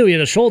were you going to do? He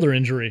had a shoulder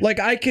injury.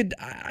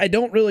 I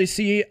don't really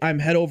see I'm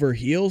head over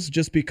heels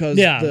just because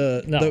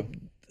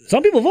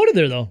some people voted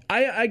there though.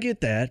 I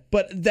get that,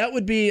 but that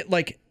would be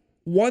like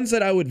ones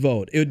that I would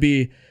vote. It would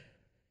be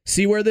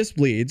see where this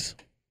leads.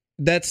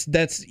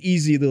 That's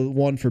easy, the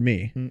one for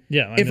me.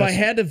 Yeah. If I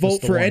had to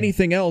vote for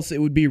anything else, it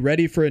would be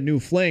ready for a new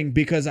fling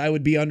because I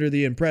would be under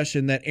the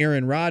impression that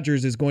Aaron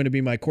Rodgers is going to be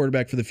my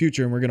quarterback for the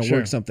future and we're going to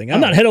work something out.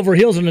 I'm not head over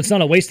heels and it's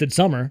not a wasted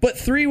summer. But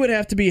 3 would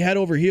have to be head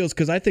over heels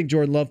because I think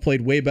Jordan Love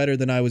played way better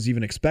than I was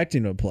even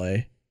expecting to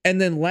play.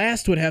 And then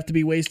last would have to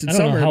be wasted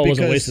summer. I don't know how it was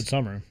a wasted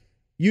summer.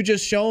 You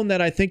just shown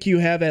that I think you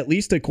have at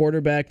least a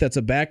quarterback that's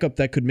a backup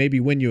that could maybe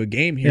win you a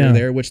game here or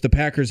there, which the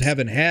Packers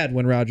haven't had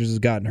when Rodgers has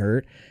gotten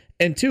hurt.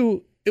 And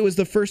 2, it was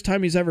the first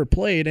time he's ever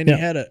played, and he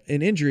had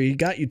an injury. He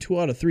got you 2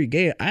 out of 3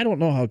 games. I don't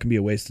know how it can be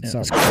a wasted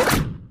summer.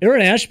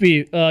 Aaron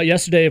Ashby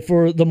yesterday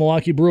for the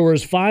Milwaukee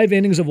Brewers, 5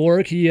 innings of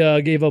work. He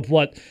gave up,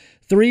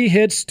 3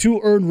 hits, 2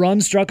 earned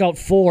runs, struck out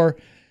 4.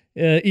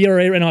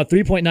 ERA right now at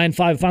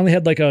 3.95. Finally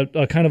had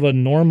a kind of a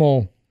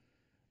normal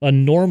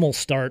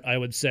start, I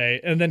would say.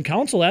 And then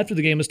Counsell after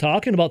the game was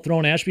talking about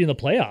throwing Ashby in the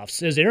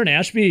playoffs. Is Aaron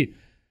Ashby,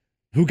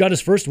 who got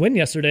his first win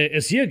yesterday,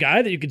 is he a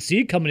guy that you could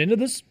see coming into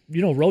this,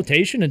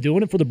 rotation and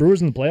doing it for the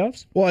Brewers in the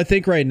playoffs? Well, I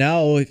think right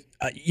now,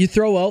 you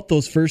throw out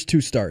those first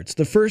 2 starts.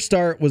 The first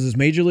start was his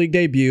major league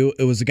debut.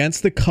 It was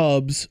against the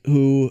Cubs,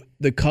 who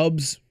the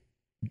Cubs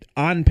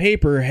on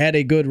paper had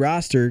a good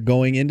roster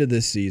going into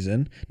this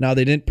season. Now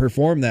they didn't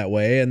perform that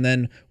way, and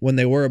then when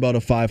they were about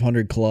a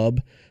 500 club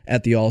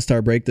at the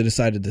All-Star break, they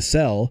decided to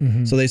sell.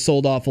 So they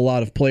sold off a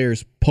lot of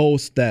players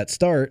post that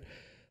start.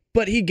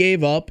 But he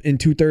gave up in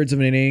 2/3 of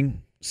an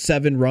inning,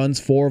 7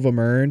 runs, 4 of them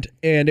earned,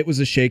 and it was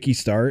a shaky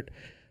start.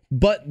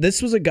 But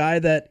this was a guy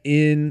that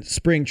in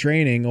spring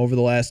training over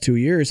the last 2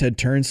 years had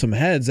turned some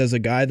heads as a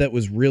guy that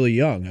was really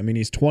young. I mean,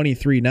 he's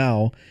 23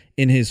 now.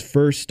 In his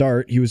first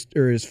start,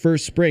 his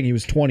first spring, he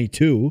was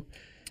 22.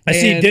 I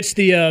see he ditched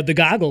the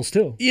goggles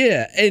too.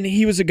 Yeah, and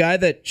he was a guy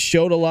that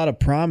showed a lot of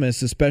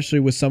promise, especially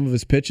with some of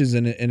his pitches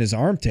and his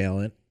arm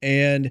talent.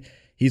 And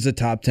he's a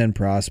top 10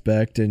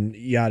 prospect and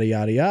yada,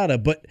 yada, yada.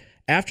 But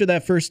after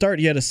that first start,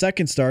 he had a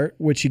second start,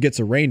 which he gets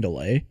a rain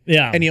delay.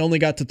 Yeah. And he only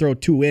got to throw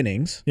 2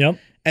 innings. Yep.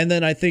 And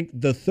then I think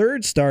the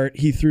third start,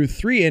 he threw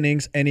 3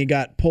 innings, and he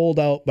got pulled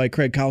out by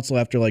Craig Counsell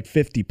after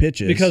 50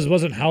 pitches. Because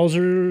wasn't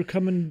Hauser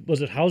coming?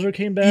 Was it Hauser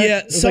came back?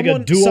 Yeah,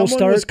 someone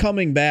was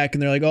coming back,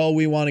 and they're like, "Oh,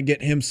 we want to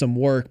get him some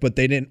work," but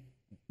they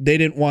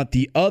didn't want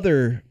the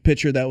other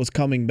pitcher that was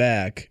coming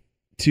back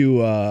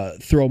to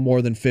throw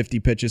more than 50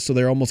 pitches, so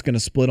they're almost going to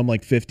split him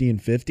 50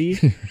 and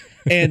 50,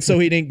 and so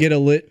he didn't get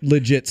a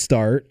legit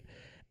start.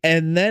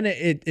 And then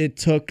it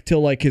took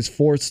till his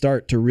 4th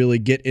start to really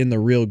get in the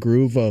real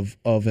groove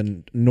of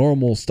a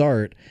normal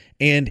start.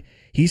 And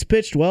he's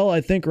pitched well. I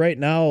think right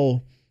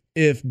now,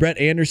 if Brett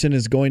Anderson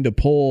is going to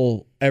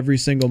pull every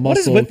single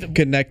muscle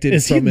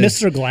connected from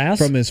Mr. Glass?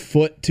 From his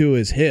foot to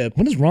his hip.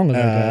 What is wrong with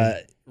that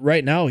guy?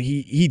 Right now,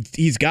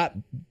 he's got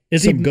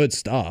some good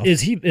stuff.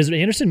 Is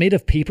Anderson made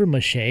of paper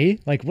mache?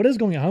 What is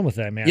going on with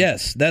that man?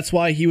 Yes, that's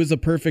why he was a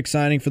perfect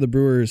signing for the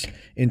Brewers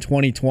in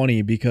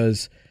 2020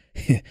 because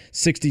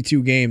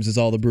 62 games is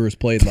all the Brewers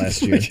played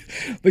last year.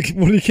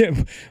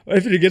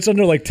 If he gets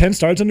under 10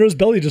 starts under his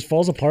belt, he just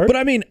falls apart. But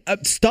I mean,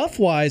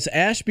 stuff-wise,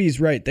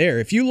 Ashby's right there.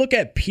 If you look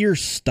at pure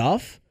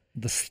stuff,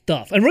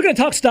 and we're going to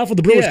talk stuff with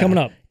the Brewers coming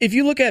up. If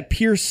you look at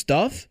pure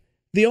stuff,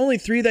 the only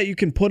 3 that you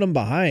can put him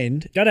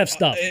behind gotta have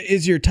stuff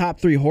is your top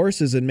 3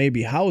 horses and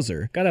maybe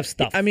Hauser. Gotta have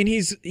stuff. I mean,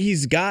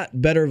 he's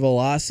got better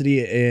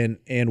velocity and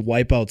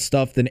wipeout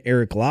stuff than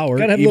Eric Lauer.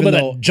 Gotta have a little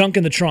bit of junk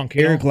in the trunk.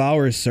 Eric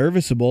Lauer is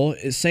serviceable.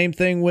 Same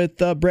thing with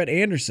Brett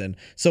Anderson.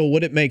 So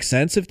would it make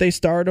sense if they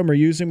start him or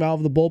use him out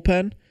of the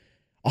bullpen?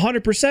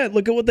 100%.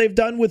 Look at what they've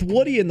done with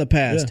Woody in the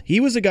past. Yeah. He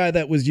was a guy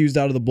that was used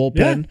out of the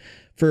bullpen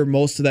for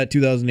most of that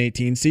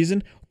 2018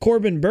 season.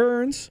 Corbin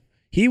Burns,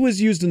 He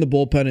was used in the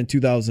bullpen in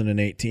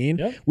 2018.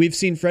 Yep. We've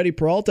seen Freddie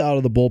Peralta out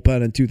of the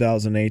bullpen in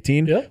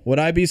 2018. Yep. Would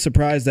I be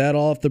surprised at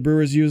all if the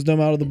Brewers used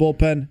him out of the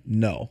bullpen?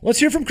 No. Let's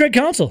hear from Craig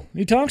Counsell.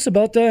 He talks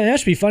about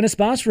Ashby finding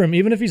spots for him,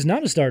 even if he's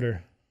not a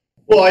starter.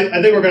 Well,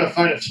 I think we're going to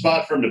find a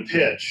spot for him to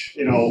pitch,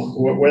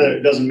 whether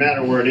it doesn't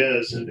matter where it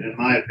is, in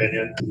my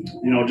opinion,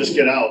 just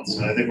get outs.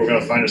 And I think we're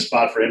going to find a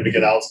spot for him to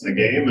get outs in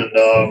the game.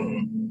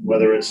 And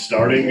whether it's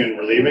starting and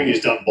relieving,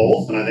 he's done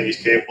both. And I think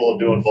he's capable of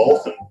doing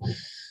both. And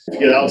if you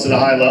get outs at a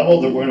high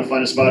level, then we're going to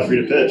find a spot for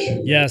you to pitch.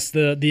 Yes,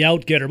 the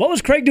out getter. What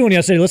was Craig doing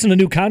yesterday? Listen to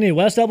the new Kanye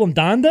West album,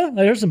 Donda?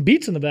 I heard some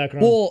beats in the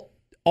background. Well,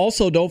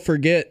 also don't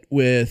forget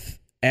with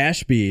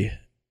Ashby,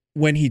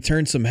 when he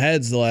turned some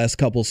heads the last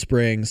couple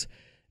springs,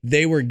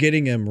 they were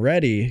getting him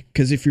ready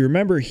because if you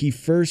remember, he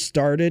first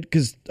started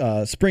because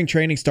spring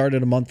training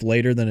started a month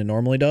later than it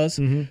normally does.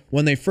 Mm-hmm.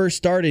 When they first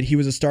started, he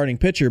was a starting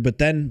pitcher, but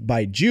then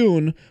by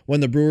June,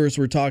 when the Brewers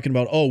were talking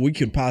about, we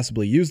could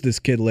possibly use this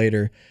kid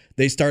later,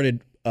 they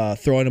started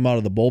throwing him out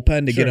of the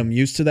bullpen to get him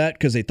used to that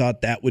because they thought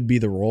that would be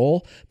the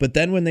role. But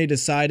then when they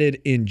decided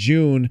in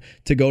June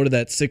to go to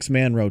that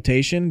 6-man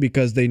rotation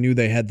because they knew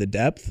they had the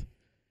depth,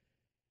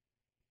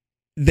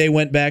 they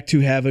went back to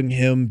having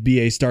him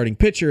be a starting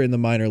pitcher in the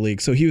minor league.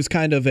 So he was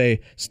kind of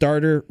a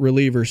starter,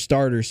 reliever,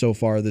 starter so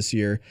far this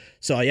year.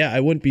 So, yeah,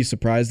 I wouldn't be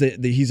surprised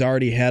that he's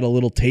already had a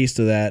little taste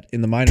of that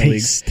in the minor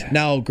leagues.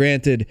 Now,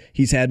 granted,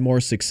 he's had more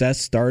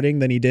success starting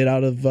than he did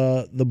out of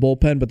the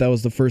bullpen, but that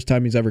was the first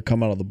time he's ever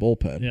come out of the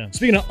bullpen. Yeah.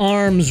 Speaking of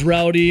arms,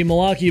 Rowdy,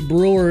 Milwaukee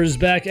Brewers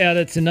back at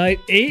it tonight.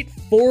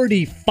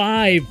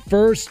 8:45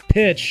 first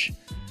pitch.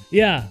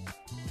 Yeah,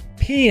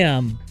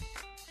 p.m.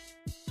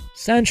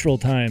 Central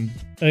Time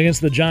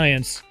against the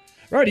Giants.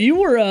 Rowdy, you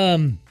were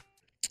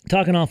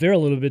talking off air a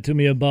little bit to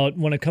me about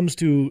when it comes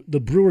to the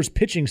Brewers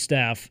pitching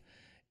staff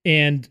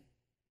and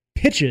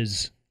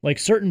pitches, like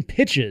certain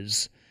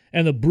pitches,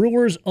 and the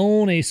Brewers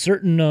own a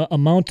certain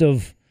amount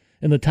of,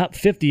 in the top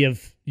 50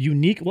 of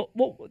unique, what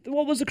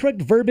was the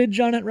correct verbiage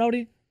on it,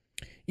 Rowdy?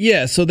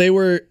 Yeah, so they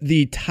were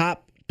the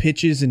top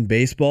pitches in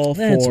baseball.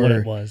 That's for what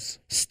it was.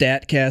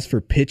 StatCast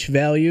for pitch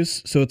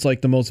values. So it's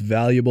like the most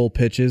valuable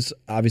pitches,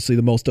 obviously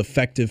the most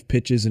effective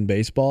pitches in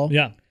baseball.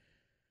 Yeah.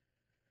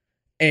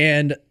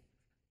 And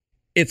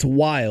it's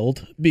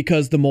wild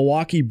because the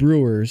Milwaukee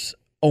Brewers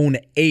own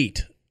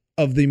 8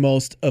 of the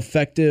most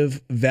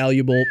effective,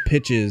 valuable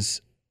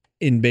pitches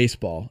in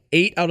baseball.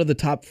 8 out of the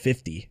top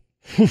 50.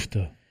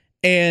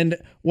 And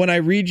when I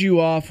read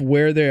you off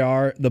where they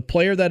are, the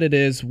player that it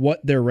is,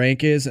 what their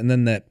rank is, and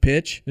then that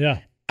pitch,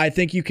 I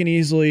think you can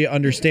easily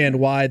understand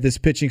why this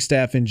pitching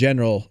staff in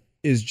general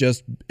is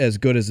just as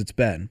good as it's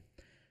been.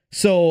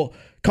 So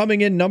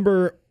coming in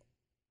number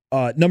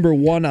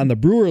 1 on the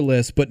Brewer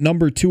list, but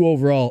number 2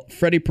 overall,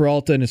 Freddie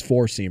Peralta and his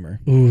four-seamer.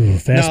 Ooh,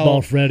 fastball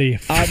now, Freddie.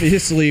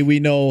 Obviously, we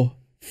know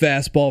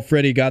Fastball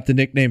Freddie got the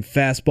nickname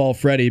Fastball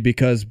Freddie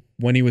because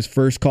when he was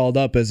first called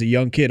up as a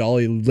young kid, all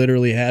he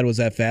literally had was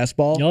that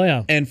fastball. Oh,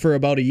 yeah. And for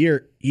about a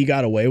year, he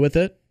got away with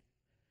it.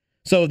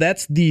 So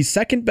that's the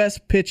second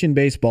best pitch in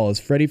baseball is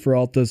Freddie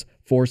Peralta's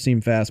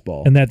four-seam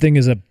fastball. And that thing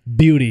is a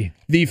beauty.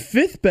 The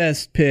 5th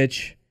best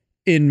pitch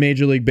in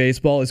Major League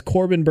Baseball is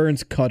Corbin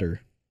Burns' cutter.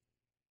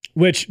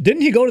 Which,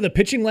 didn't he go to the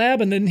pitching lab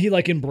and then he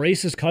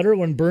embrace his cutter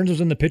when Burns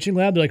was in the pitching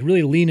lab to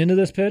really lean into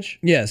this pitch?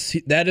 Yes,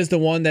 that is the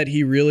one that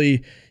he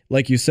really,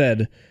 like you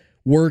said,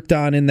 worked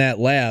on in that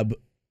lab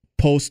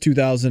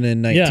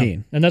post-2019. Yeah,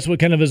 and that's what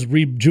kind of his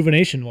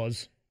rejuvenation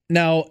was.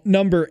 Now,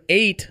 number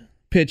 8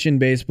 pitch in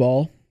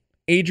baseball,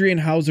 Adrian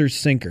Hauser's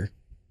sinker.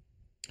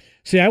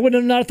 See, I would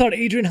have not thought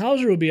Adrian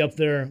Hauser would be up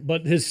there,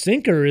 but his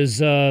sinker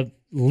is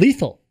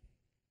lethal.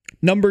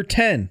 Number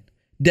 10,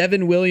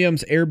 Devin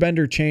Williams'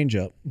 airbender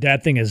changeup.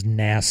 That thing is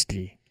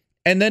nasty.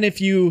 And then if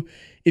you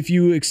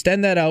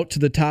extend that out to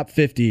the top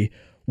 50,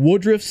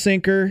 Woodruff's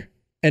sinker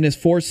and his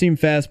four-seam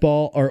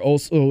fastball are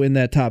also in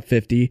that top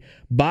 50.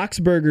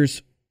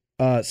 Boxberger's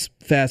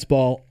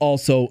fastball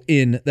also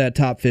in that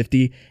top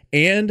 50,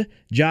 and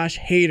Josh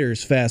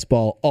Hader's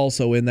fastball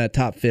also in that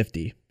top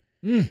 50.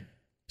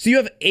 So you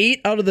have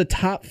 8 out of the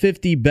top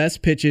 50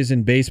 best pitches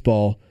in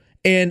baseball,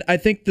 and I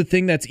think the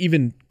thing that's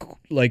even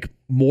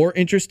more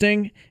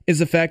interesting is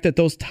the fact that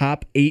those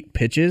top 8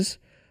 pitches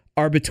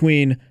are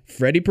between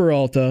Freddie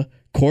Peralta,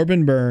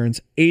 Corbin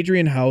Burns,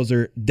 Adrian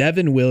Hauser,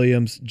 Devin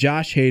Williams,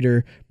 Josh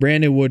Hader,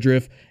 Brandon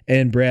Woodruff,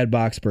 and Brad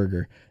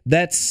Boxberger.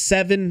 That's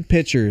 7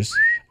 pitchers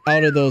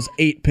out of those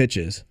 8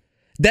 pitches.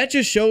 That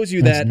just shows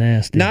you that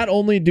nasty. Not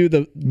only do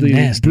the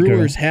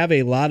Brewers have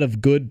a lot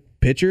of good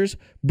pitchers,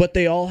 but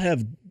they all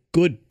have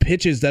good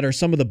pitches that are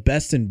some of the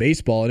best in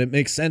baseball, and it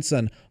makes sense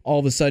on all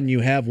of a sudden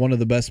you have one of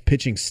the best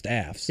pitching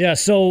staffs. Yeah,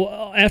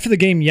 so after the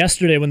game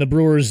yesterday when the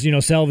Brewers,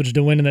 salvaged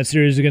a win in that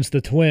series against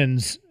the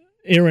Twins,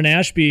 Aaron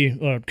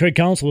Ashby, Craig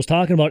Counsell was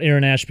talking about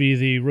Aaron Ashby,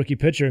 the rookie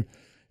pitcher,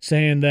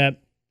 saying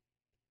that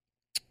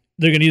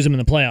they're going to use him in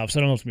the playoffs. I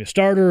don't know if it's going to be a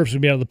starter, or if it's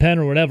going to be out of the pen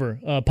or whatever.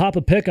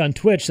 Papa Pick on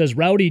Twitch says,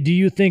 Rowdy, do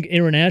you think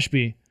Aaron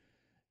Ashby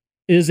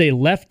is a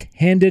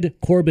left-handed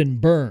Corbin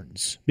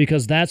Burns?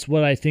 Because that's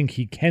what I think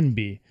he can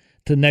be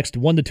to the next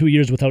 1 to 2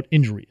 years without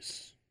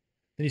injuries.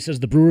 Then he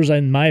says the Brewers,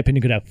 in my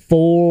opinion, could have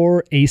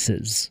 4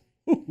 aces.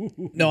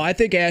 No, I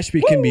think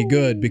Ashby can be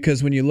good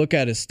because when you look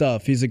at his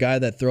stuff, he's a guy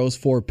that throws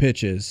 4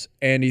 pitches,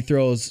 and he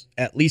throws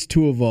at least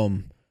 2 of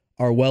them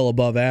are well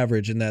above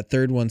average, and that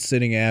third one's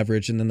sitting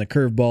average, and then the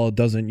curveball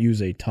doesn't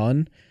use a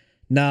ton.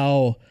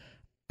 Now,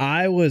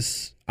 I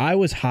was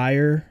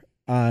higher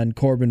on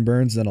Corbin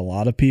Burnes than a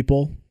lot of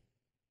people,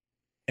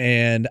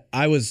 and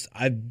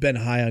I've been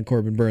high on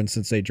Corbin Burnes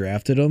since they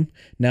drafted him.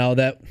 Now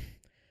that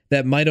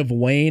might have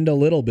waned a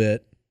little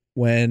bit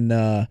when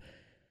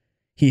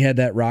he had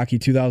that rocky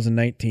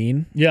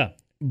 2019. Yeah.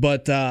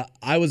 But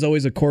I was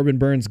always a Corbin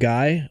Burnes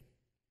guy.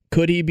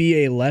 Could he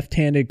be a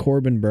left-handed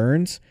Corbin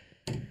Burnes?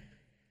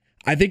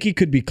 I think he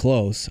could be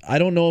close. I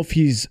don't know if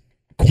he's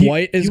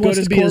quite as good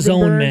as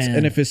Corbin Burnes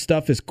and if his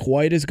stuff is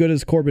quite as good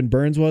as Corbin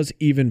Burnes was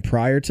even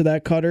prior to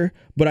that cutter.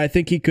 But I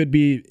think he could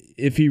be,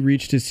 if he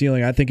reached his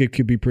ceiling, I think it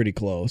could be pretty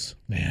close.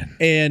 Man.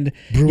 And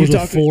Brewers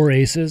with 4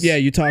 aces? Yeah,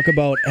 you talk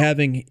about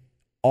having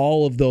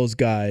all of those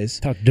guys.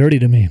 Talk dirty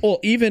to me.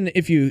 Well, even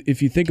if you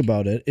think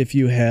about it, if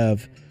you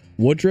have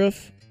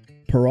Woodruff,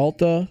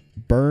 Peralta,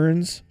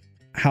 Burnes,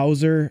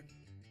 Hauser,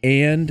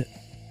 and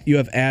you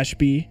have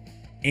Ashby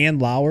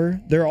and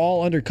Lauer, they're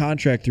all under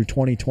contract through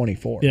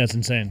 2024. Yeah, it's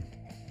insane.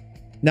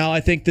 Now, I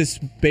think this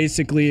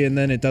basically, and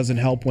then it doesn't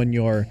help when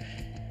your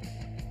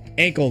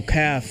ankle,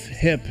 calf,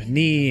 hip,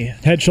 knee,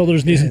 head,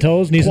 shoulders, knees and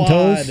toes,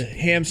 quad,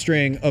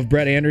 hamstring of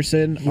Brett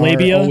Anderson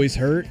labia are always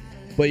hurt.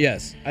 But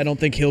yes, I don't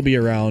think he'll be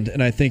around,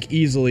 and I think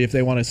easily if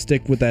they want to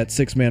stick with that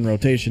 6-man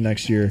rotation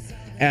next year,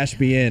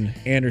 Ashby in,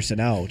 Anderson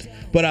out.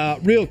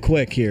 But real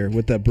quick here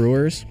with the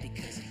Brewers,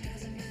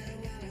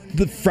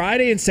 the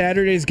Friday and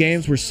Saturday's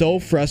games were so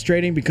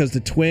frustrating because the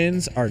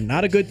Twins are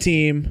not a good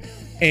team,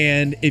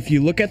 and if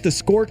you look at the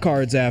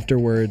scorecards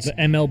afterwards, the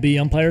MLB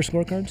umpire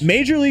scorecards,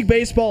 Major League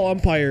Baseball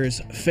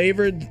umpires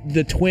favored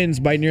the Twins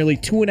by nearly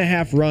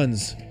 2.5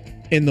 runs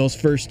in those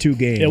first 2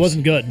 games. It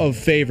wasn't good. Of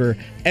favor.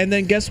 And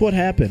then guess what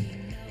happened?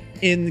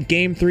 In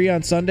Game 3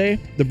 on Sunday,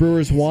 the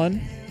Brewers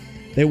won.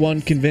 They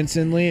won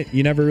convincingly.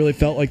 You never really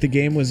felt like the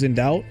game was in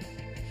doubt.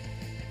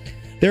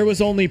 There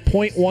was only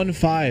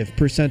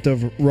 0.15%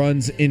 of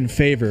runs in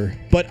favor.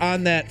 But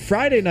on that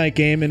Friday night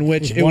game, in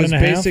which it was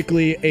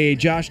basically a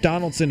Josh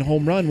Donaldson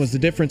home run was the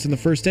difference in the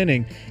first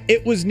inning,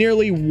 it was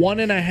nearly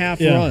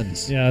 1.5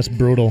 runs. Yeah, that's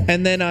brutal.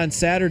 And then on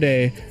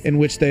Saturday, in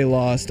which they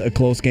lost a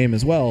close game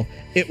as well,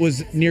 it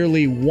was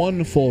nearly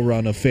 1 full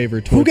run of favor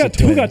towards the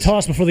Twins. Who got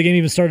tossed before the game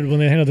even started when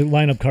they handed the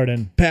lineup card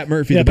in? Pat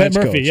Murphy, the bench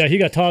coach. Yeah, he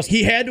got tossed.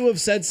 He had to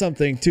have said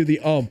something to the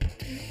ump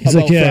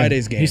about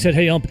Friday's game. He said,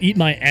 "Hey, ump, eat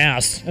my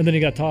ass," and then he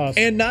got tossed.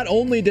 And not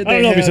only did I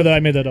don't know if he said that, I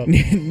made that up.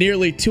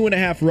 Nearly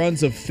 2.5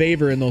 runs of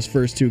favor in those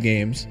first 2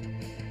 games,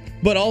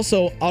 but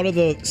also out of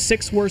the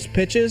 6 worst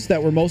pitches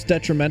that were most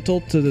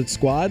detrimental to the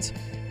squads,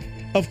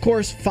 of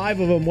course, 5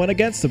 of them went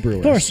against the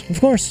Brewers.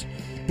 Of course.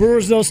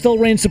 Brewers, though, still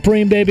reign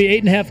supreme, baby.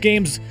 8.5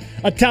 games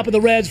atop of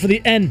the Reds for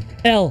the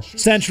NL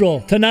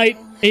Central. Tonight,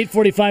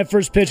 8:45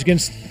 first pitch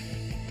against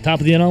top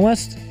of the NL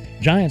West,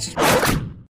 Giants.